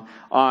from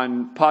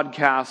on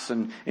podcasts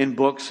and in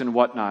books and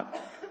whatnot.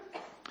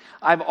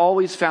 I've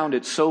always found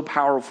it so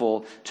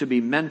powerful to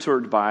be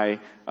mentored by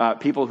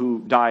people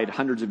who died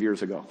hundreds of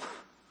years ago.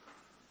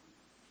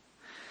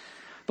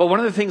 But one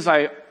of the things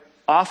I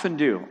often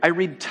do, I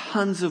read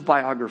tons of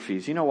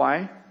biographies. You know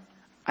why?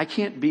 I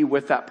can't be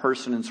with that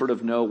person and sort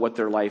of know what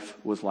their life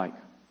was like.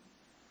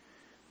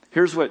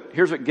 Here's what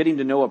getting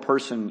to know a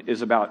person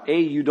is about. A,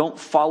 you don't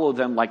follow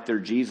them like they're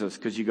Jesus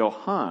because you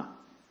go,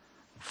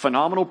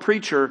 phenomenal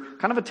preacher,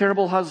 kind of a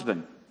terrible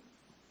husband.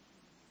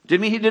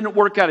 Didn't mean he didn't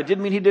work out. It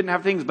didn't mean he didn't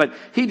have things, but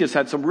he just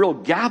had some real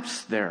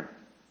gaps there.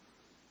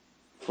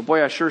 But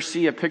boy, I sure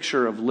see a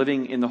picture of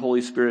living in the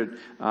Holy Spirit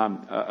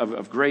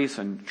of grace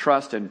and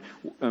trust and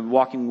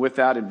walking with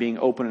that and being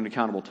open and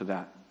accountable to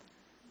that.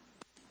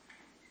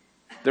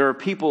 There are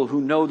people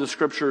who know the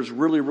scriptures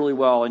really, really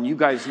well, and you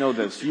guys know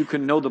this. You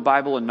can know the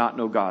Bible and not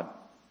know God,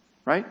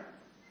 right?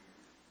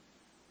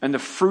 And the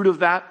fruit of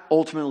that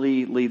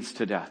ultimately leads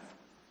to death.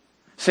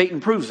 Satan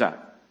proves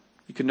that.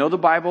 You can know the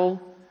Bible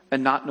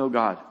and not know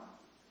God.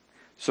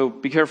 So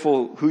be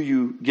careful who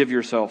you give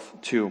yourself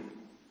to.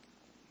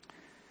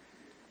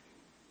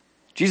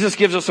 Jesus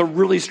gives us a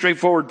really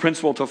straightforward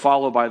principle to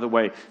follow, by the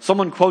way.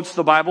 Someone quotes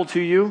the Bible to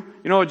you.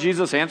 You know what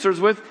Jesus answers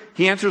with?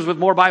 He answers with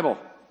more Bible.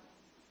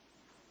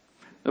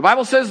 The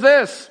Bible says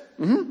this.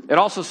 It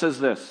also says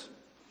this.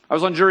 I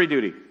was on jury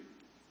duty.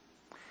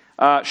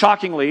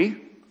 Shockingly,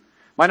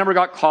 my number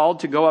got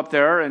called to go up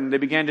there, and they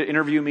began to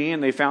interview me,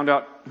 and they found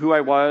out who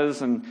I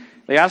was, and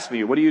they asked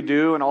me, what do you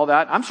do, and all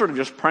that. I'm sort of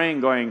just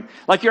praying, going,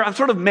 I'm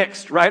sort of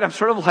mixed, right? I'm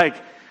sort of like,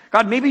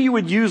 God, maybe you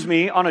would use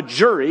me on a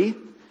jury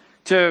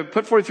to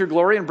put forth your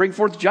glory and bring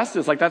forth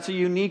justice. Like, that's a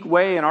unique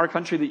way in our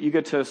country that you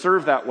get to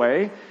serve that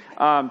way.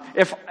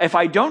 If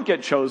I don't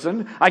get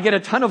chosen, I get a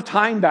ton of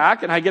time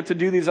back and I get to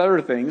do these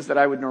other things that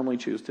I would normally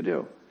choose to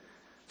do.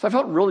 So I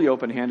felt really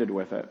open-handed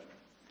with it.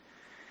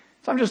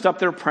 So I'm just up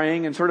there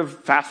praying and sort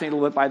of fascinated a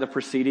little bit by the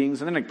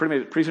proceedings. And then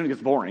pretty soon it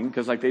gets boring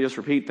because they just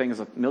repeat things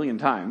a million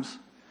times.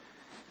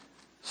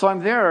 So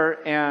I'm there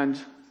and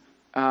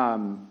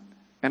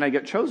I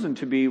get chosen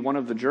to be one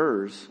of the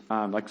jurors,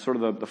 sort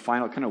of the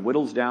final, kind of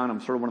whittles down. I'm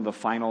sort of one of the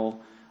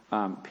final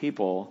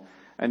people.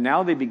 And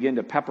now they begin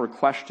to pepper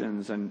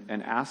questions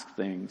and ask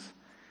things.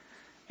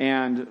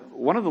 And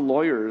one of the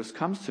lawyers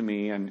comes to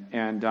me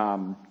and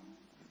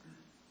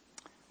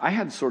I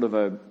had sort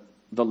of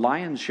the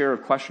lion's share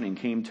of questioning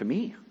came to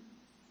me.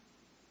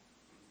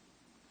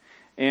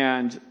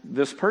 And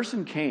this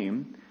person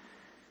came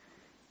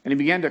and he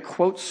began to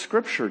quote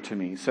scripture to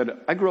me. He said,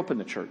 I grew up in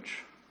the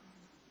church.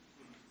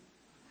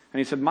 And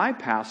he said, my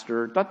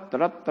pastor,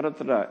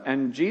 da-da-da-da-da-da.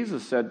 And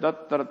Jesus said,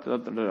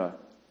 da-da-da-da-da-da.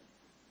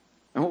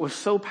 And what was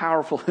so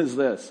powerful is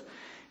this.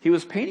 He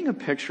was painting a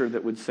picture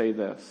that would say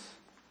this,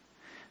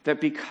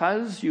 that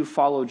because you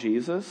follow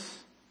Jesus,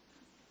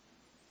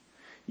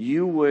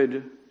 you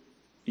would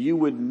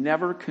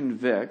never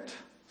convict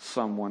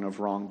someone of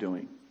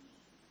wrongdoing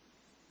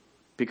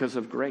because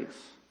of grace.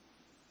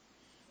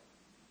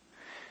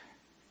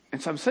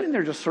 And so I'm sitting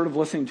there just sort of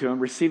listening to him,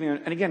 receiving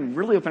it, and again,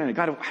 really open-ended.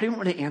 God, I didn't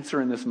want to answer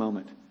in this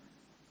moment.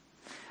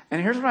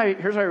 And here's what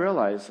I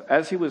realized.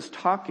 As he was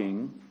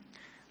talking,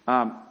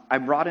 I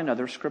brought in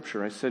other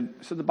scripture. I said,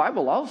 the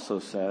Bible also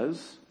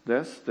says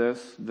this,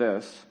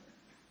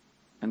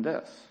 and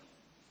this.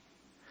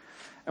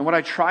 And what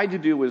I tried to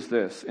do was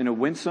this. In a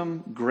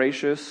winsome,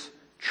 gracious,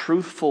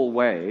 truthful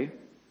way,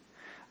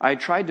 I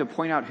tried to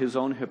point out his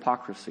own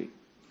hypocrisy.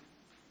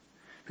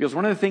 Because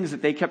one of the things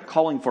that they kept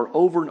calling for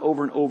over and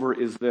over and over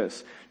is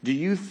this. Do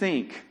you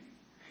think,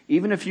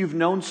 even if you've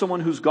known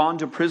someone who's gone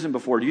to prison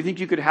before, do you think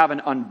you could have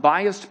an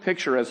unbiased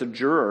picture as a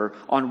juror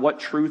on what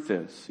truth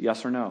is?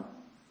 Yes or no?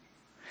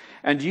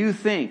 And do you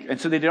think, and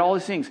so they did all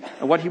these things,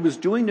 and what he was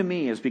doing to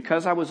me is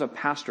because I was a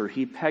pastor,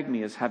 he pegged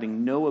me as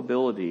having no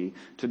ability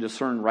to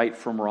discern right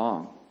from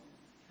wrong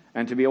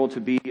and to be able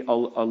to be a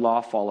law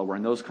follower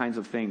and those kinds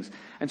of things.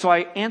 And so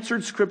I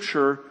answered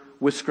scripture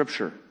with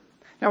scripture.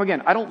 Now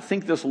again, I don't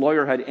think this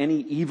lawyer had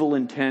any evil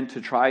intent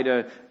to try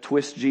to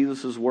twist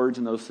Jesus' words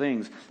and those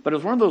things. But it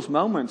was one of those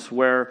moments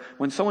where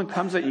when someone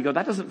comes at you, you go,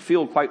 that doesn't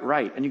feel quite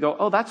right. And you go,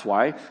 oh, that's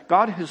why.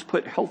 God has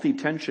put healthy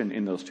tension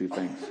in those two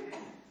things.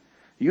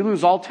 You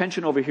lose all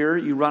tension over here,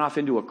 you run off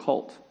into a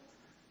cult.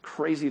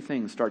 Crazy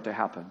things start to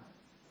happen.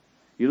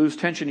 You lose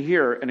tension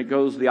here, and it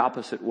goes the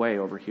opposite way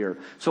over here.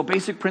 So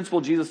basic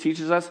principle Jesus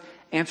teaches us,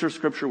 answer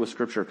Scripture with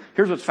Scripture.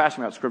 Here's what's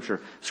fascinating about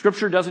Scripture.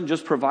 Scripture doesn't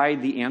just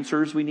provide the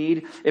answers we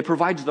need, it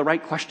provides the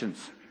right questions.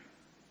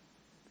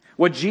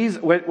 What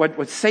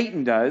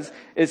Satan does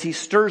is he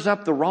stirs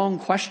up the wrong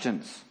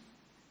questions.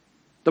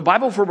 The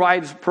Bible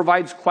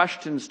provides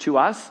questions to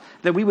us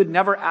that we would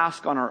never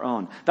ask on our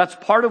own. That's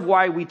part of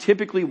why we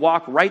typically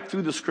walk right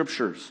through the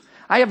Scriptures.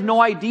 I have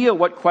no idea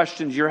what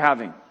questions you're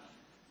having.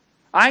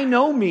 I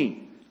know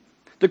me.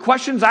 The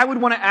questions I would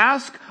want to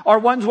ask are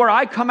ones where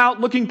I come out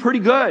looking pretty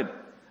good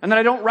and that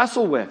I don't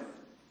wrestle with.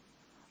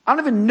 I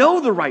don't even know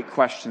the right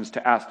questions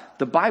to ask.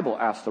 The Bible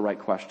asks the right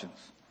questions.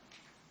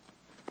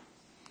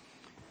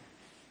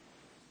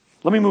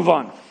 Let me move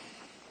on.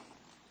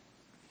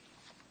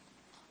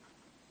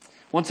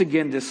 Once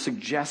again, this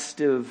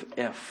suggestive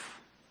if.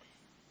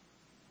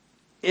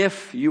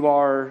 If you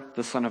are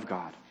the Son of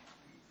God.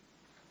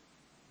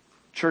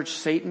 Church,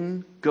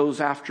 Satan goes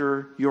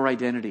after your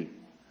identity.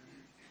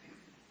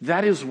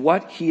 That is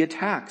what he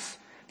attacks.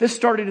 This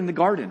started in the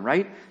garden,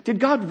 right? Did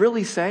God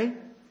really say?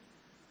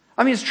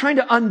 I mean, it's trying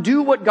to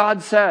undo what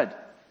God said.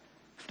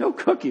 No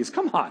cookies,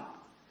 come on.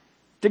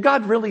 Did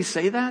God really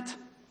say that?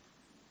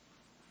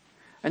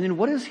 And then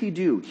what does he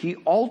do? He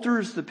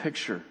alters the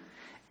picture.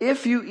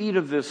 If you eat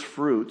of this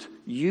fruit,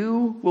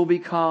 you will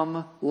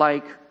become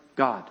like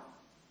God.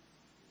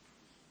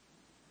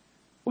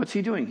 What's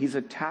he doing? He's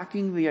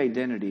attacking the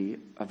identity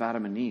of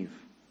Adam and Eve.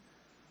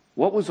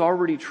 What was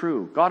already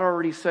true? God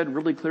already said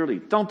really clearly,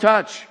 don't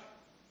touch.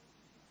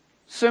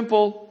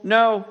 Simple,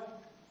 no.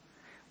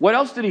 What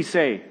else did he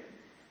say?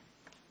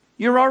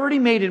 You're already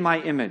made in my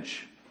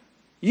image.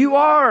 You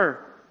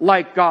are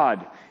like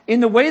God. In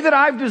the way that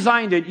I've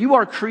designed it, you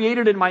are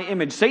created in my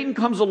image. Satan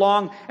comes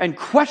along and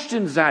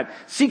questions that,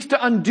 seeks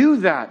to undo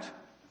that.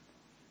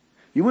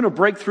 You want to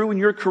break through in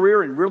your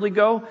career and really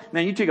go?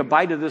 Man, you take a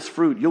bite of this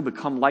fruit, you'll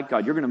become like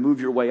God. You're going to move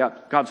your way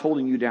up. God's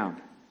holding you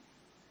down.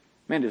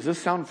 Man, does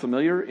this sound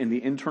familiar in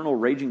the internal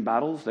raging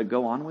battles that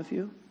go on with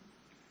you?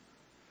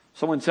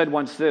 Someone said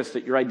once this,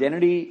 that your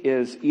identity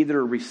is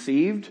either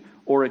received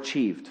or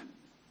achieved.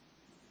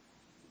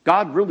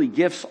 God really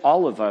gifts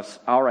all of us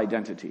our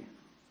identity.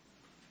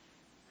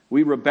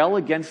 We rebel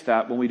against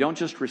that when we don't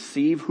just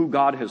receive who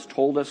God has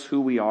told us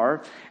who we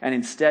are, and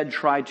instead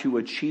try to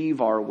achieve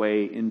our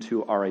way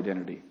into our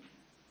identity.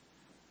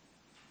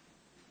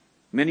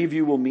 Many of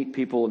you will meet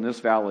people in this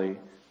valley,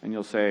 and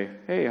you'll say,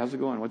 hey, how's it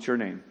going? What's your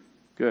name?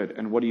 Good.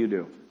 And what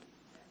do?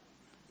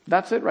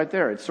 That's it right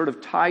there. It's sort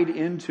of tied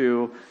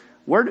into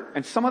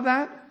and some of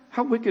that,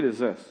 how wicked is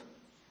this?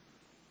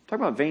 Talk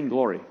about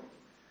vainglory.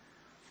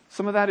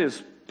 Some of that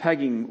is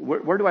pegging.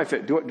 Where do I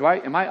fit?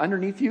 Am I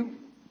underneath you?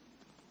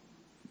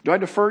 Do I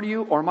defer to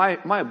you, or am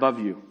I above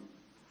you?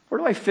 Where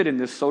do I fit in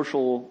this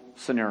social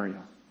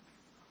scenario?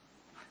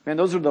 Man,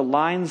 those are the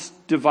lines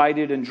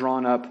divided and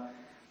drawn up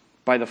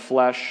by the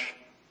flesh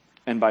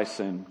and by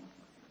sin.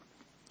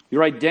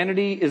 Your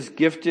identity is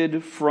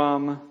gifted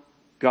from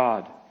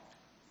God.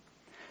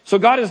 So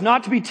God is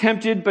not to be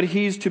tempted, but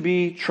He's to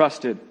be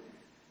trusted.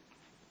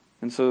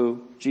 And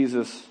so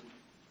Jesus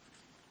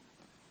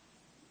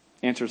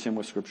answers him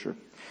with Scripture.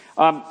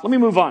 Let me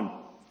move on.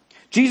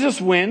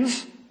 Jesus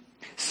wins.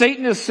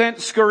 Satan is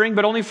sent scurrying,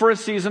 but only for a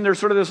season. There's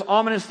sort of this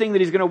ominous thing that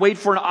he's going to wait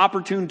for an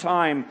opportune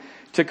time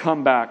to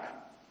come back.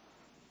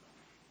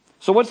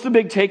 So what's the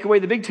big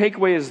takeaway? The big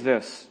takeaway is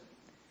this.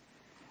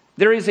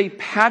 There is a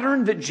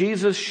pattern that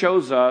Jesus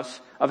shows us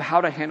of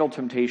how to handle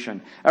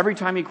temptation. Every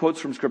time he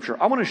quotes from Scripture.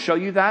 I want to show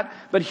you that,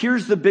 but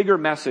here's the bigger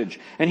message.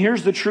 And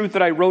here's the truth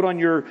that I wrote on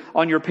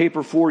your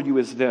paper for you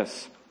is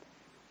this.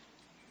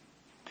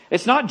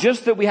 It's not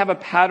just that we have a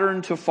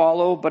pattern to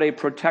follow, but a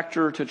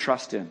protector to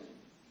trust in.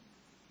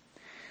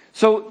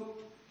 So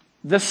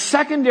the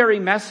secondary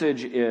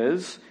message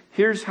is,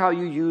 here's how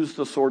you use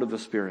the sword of the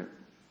Spirit.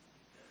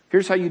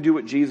 Here's how you do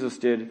what Jesus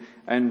did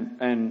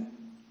and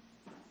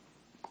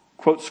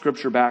quote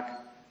Scripture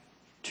back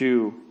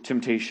to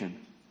temptation.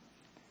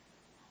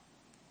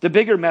 The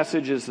bigger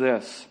message is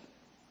this,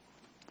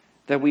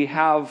 that we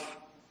have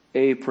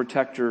a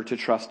protector to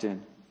trust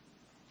in.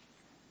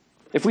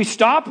 If we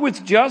stop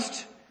with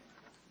just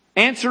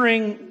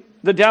answering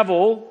the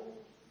devil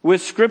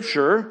with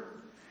Scripture,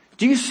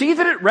 do you see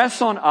that it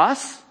rests on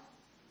us?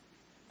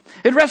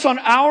 It rests on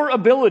our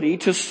ability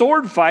to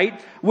sword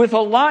fight with a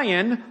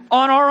lion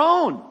on our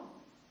own.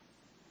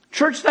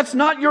 Church, that's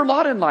not your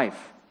lot in life.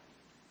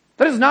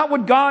 That is not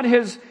what God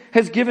has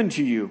given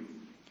to you.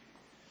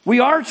 We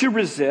are to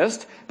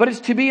resist, but it's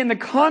to be in the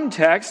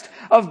context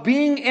of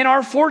being in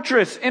our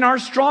fortress, in our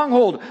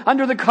stronghold,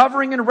 under the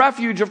covering and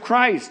refuge of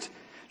Christ.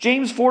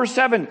 James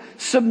 4:7,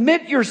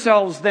 submit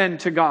yourselves then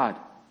to God.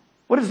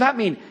 What does that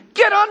mean?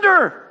 Get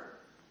under.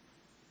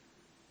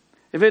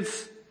 If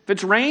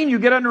it's rain, you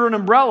get under an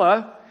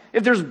umbrella.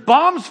 If there's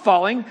bombs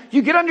falling,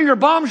 you get under your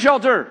bomb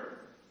shelter.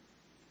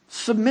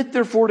 Submit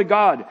therefore to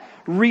God.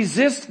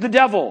 Resist the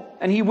devil,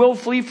 and he will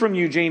flee from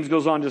you, James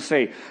goes on to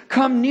say.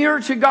 Come near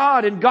to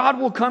God, and God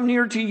will come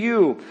near to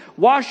you.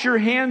 Wash your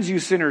hands, you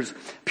sinners.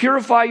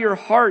 Purify your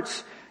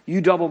hearts, you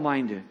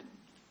double-minded.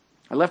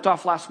 I left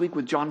off last week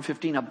with John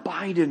 15.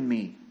 Abide in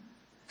me.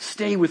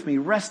 Stay with me.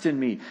 Rest in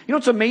me. You know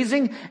what's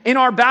amazing? In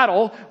our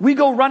battle, we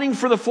go running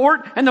for the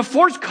fort, and the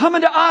fort's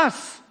coming to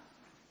us.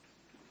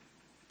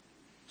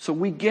 So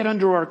we get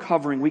under our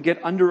covering. We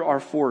get under our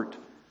fort.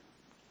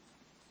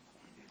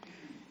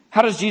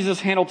 How does Jesus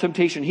handle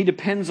temptation? He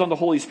depends on the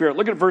Holy Spirit.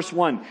 Look at verse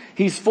 1.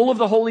 He's full of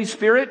the Holy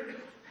Spirit,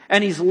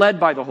 and he's led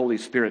by the Holy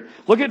Spirit.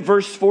 Look at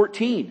verse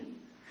 14.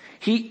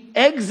 He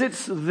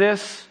exits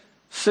this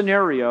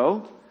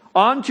scenario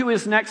onto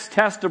his next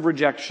test of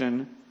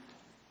rejection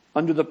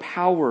under the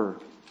power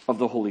of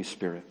the Holy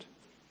Spirit.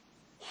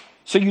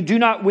 So you do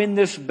not win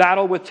this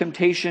battle with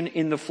temptation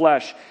in the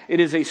flesh. It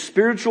is a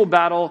spiritual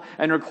battle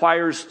and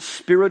requires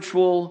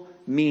spiritual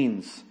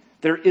means.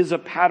 There is a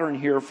pattern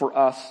here for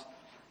us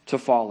to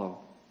follow.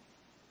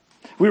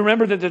 We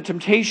remember that the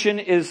temptation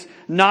is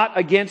not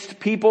against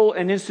people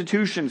and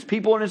institutions.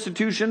 People and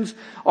institutions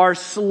are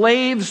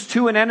slaves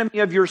to an enemy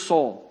of your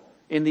soul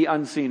in the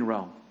unseen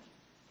realm.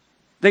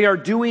 They are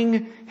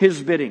doing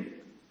his bidding.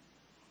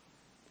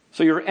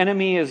 So your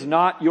enemy is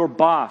not your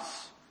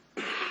boss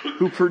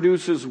who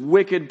produces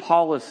wicked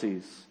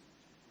policies.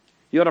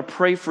 You ought to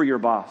pray for your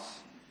boss.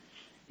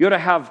 You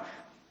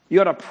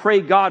ought to pray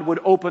God would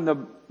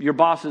open your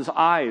boss's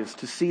eyes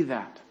to see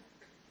that.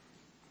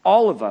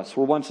 All of us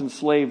were once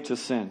enslaved to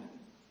sin.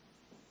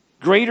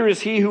 Greater is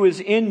he who is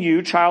in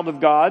you, child of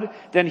God,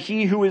 than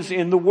he who is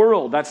in the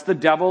world. That's the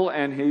devil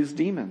and his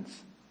demons.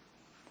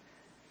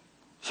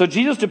 So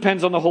Jesus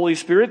depends on the Holy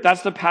Spirit.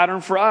 That's the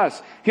pattern for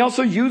us. He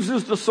also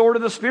uses the sword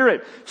of the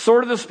Spirit.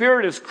 Sword of the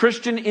Spirit is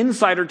Christian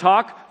insider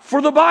talk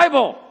for the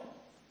Bible.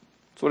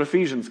 That's what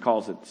Ephesians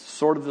calls it,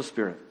 sword of the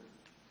Spirit.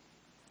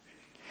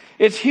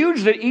 It's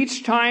huge that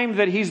each time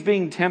that he's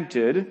being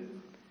tempted,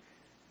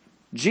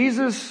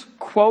 Jesus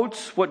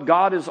quotes what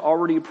God has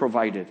already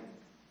provided.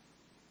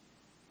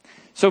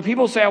 So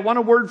people say, I want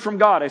a word from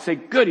God. I say,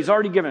 good, he's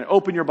already given it.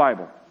 Open your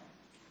Bible.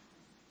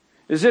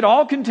 Is it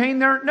all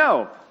contained there?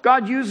 No.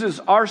 God uses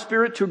our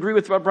spirit to agree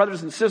with our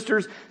brothers and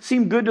sisters,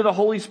 seem good to the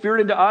Holy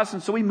Spirit and to us,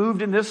 and so we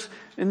moved in this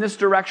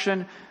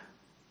direction.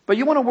 But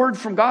you want a word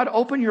from God?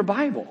 Open your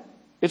Bible.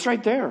 It's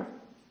right there.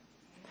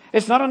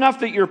 It's not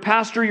enough that your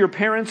pastor, your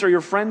parents, or your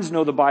friends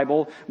know the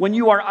Bible. When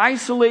you are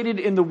isolated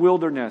in the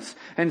wilderness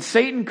and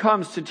Satan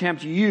comes to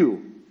tempt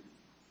you,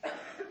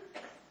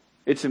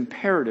 it's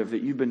imperative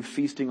that you've been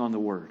feasting on the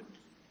Word.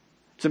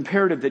 It's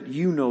imperative that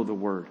you know the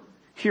Word.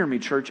 Hear me,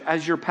 church.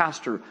 As your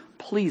pastor,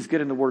 please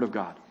get in the Word of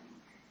God.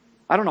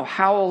 I don't know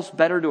how else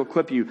better to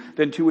equip you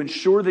than to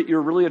ensure that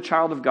you're really a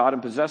child of God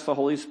and possess the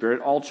Holy Spirit.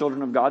 All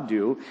children of God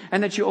do.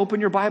 And that you open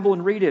your Bible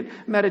and read it,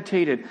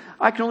 meditate it.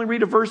 I can only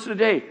read a verse a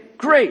day.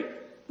 Great.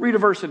 Read a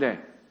verse a day.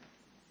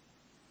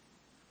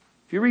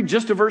 If you read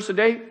just a verse a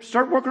day,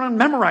 start working on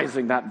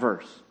memorizing that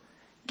verse.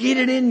 Get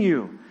it in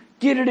you.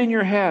 Get it in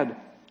your head.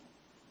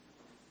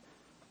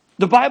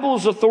 The Bible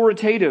is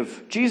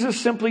authoritative.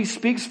 Jesus simply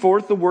speaks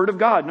forth the Word of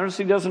God. Notice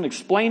he doesn't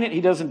explain it. He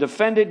doesn't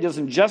defend it. He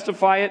doesn't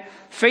justify it.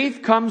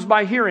 Faith comes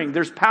by hearing.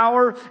 There's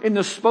power in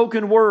the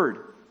spoken Word.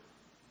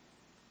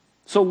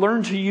 So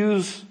learn to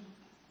use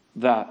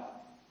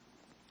that.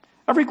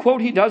 Every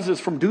quote he does is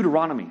from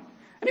Deuteronomy.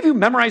 Any of you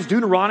memorize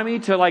Deuteronomy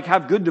to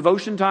have good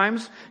devotion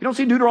times? You don't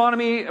see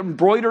Deuteronomy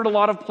embroidered a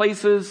lot of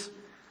places.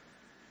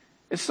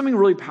 It's something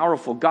really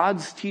powerful.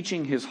 God's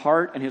teaching his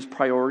heart and his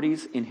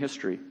priorities in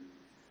history.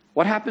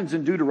 What happens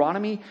in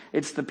Deuteronomy?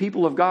 It's the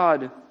people of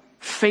God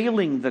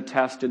failing the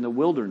test in the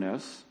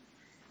wilderness,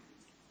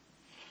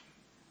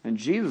 and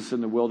Jesus in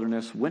the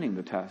wilderness winning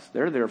the test.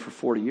 They're there for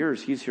 40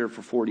 years. He's here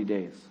for 40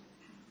 days.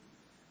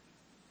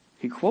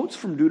 He quotes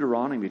from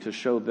Deuteronomy to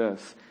show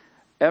this.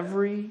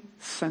 Every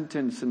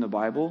sentence in the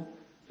Bible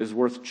is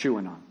worth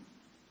chewing on.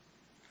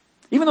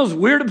 Even those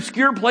weird,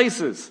 obscure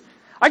places.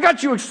 I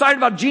got you excited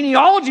about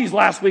genealogies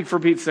last week, for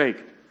Pete's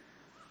sake.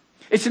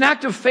 It's an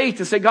act of faith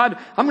to say, God,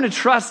 I'm going to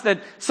trust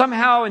that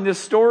somehow in this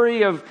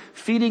story of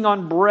feeding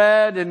on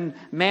bread and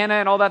manna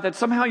and all that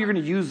somehow you're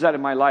going to use that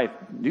in my life.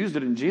 He used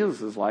it in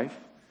Jesus' life.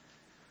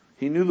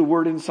 He knew the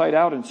Word inside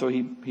out, and so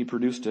he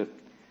produced it.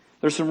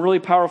 There's some really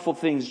powerful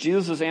things.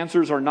 Jesus'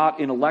 answers are not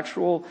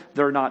intellectual.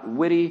 They're not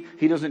witty.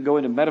 He doesn't go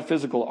into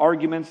metaphysical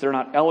arguments. They're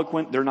not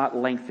eloquent. They're not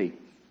lengthy.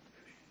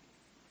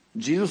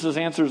 Jesus'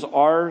 answers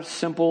are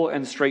simple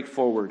and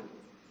straightforward.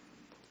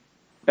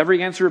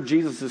 Every answer of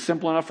Jesus is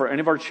simple enough for any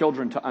of our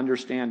children to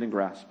understand and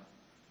grasp.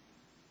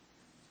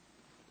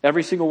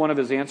 Every single one of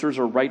his answers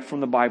are right from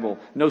the Bible.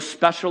 No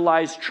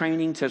specialized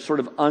training to sort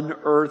of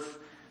unearth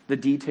the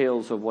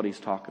details of what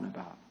he's talking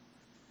about.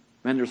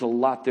 Man, there's a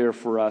lot there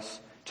for us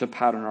to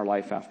pattern our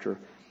life after.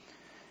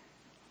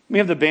 We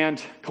have the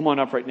band come on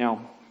up right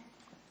now.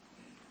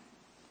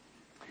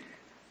 I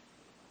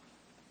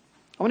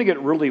want to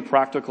get really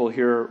practical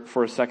here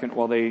for a second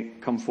while they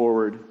come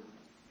forward.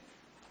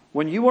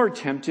 When you are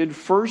tempted,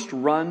 first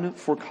run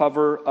for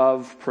cover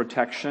of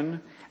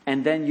protection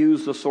and then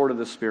use the sword of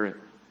the Spirit.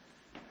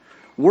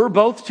 We're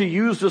both to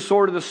use the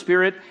sword of the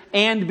Spirit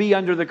and be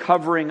under the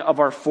covering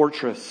of our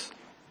fortress.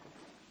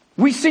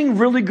 We sing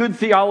really good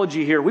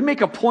theology here. We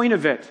make a point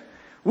of it.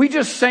 We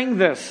just sang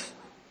this.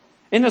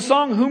 In the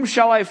song, Whom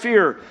Shall I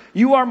Fear?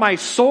 You are my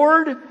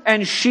sword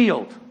and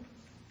shield.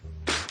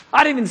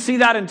 I didn't even see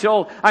that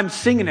until I'm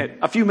singing it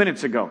a few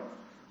minutes ago.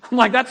 I'm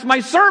like, that's my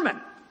sermon.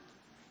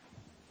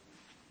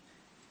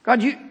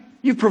 God,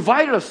 you've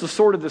provided us the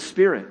sword of the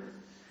Spirit.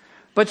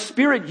 But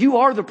Spirit, you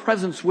are the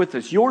presence with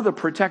us. You're the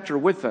protector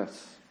with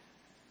us.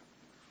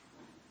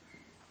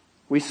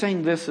 We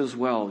sang this as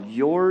well.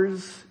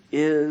 Yours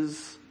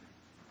is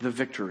the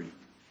victory.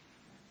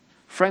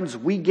 Friends,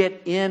 we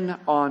get in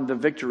on the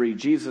victory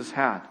Jesus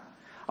had.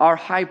 Our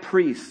high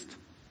priest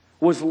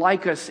was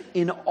like us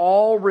in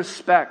all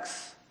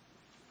respects,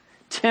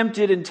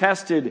 tempted and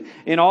tested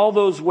in all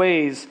those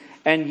ways,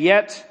 and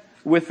yet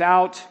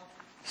without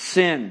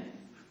sin.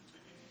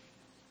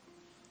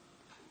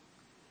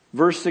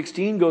 Verse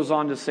 16 goes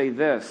on to say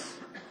this,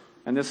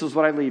 and this is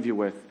what I leave you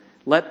with.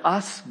 Let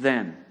us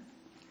then,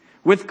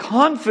 with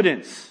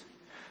confidence,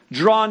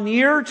 draw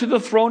near to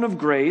the throne of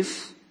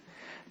grace,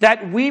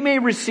 that we may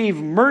receive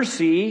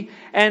mercy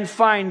and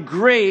find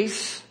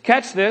grace,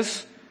 catch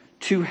this,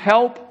 to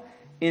help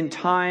in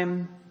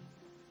time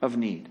of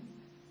need.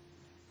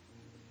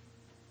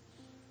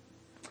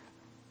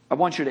 I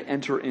want you to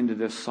enter into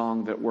this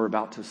song that we're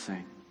about to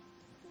sing.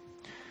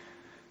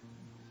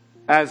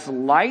 As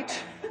light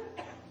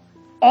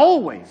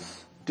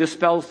always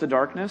dispels the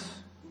darkness,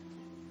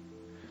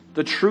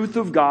 the truth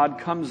of God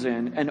comes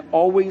in and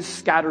always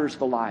scatters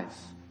the lies.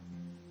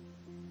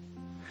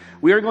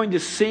 We are going to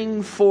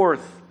sing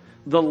forth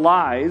the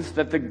lies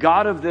that the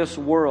God of this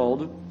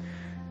world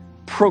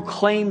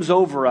proclaims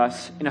over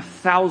us in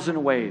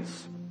 1,000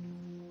 ways.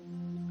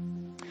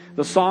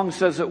 The song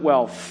says it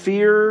well.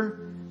 Fear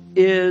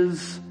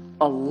is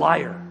a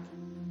liar.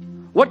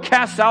 What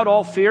casts out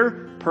all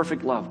fear?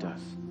 Perfect love does.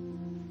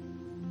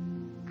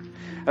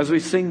 As we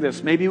sing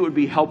this, maybe it would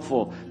be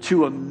helpful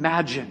to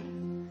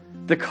imagine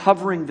the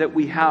covering that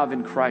we have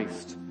in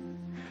Christ.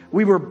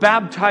 We were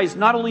baptized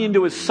not only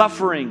into his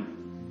suffering,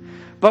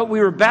 but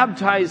we were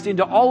baptized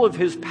into all of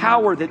his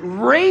power that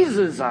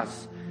raises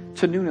us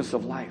to newness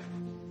of life.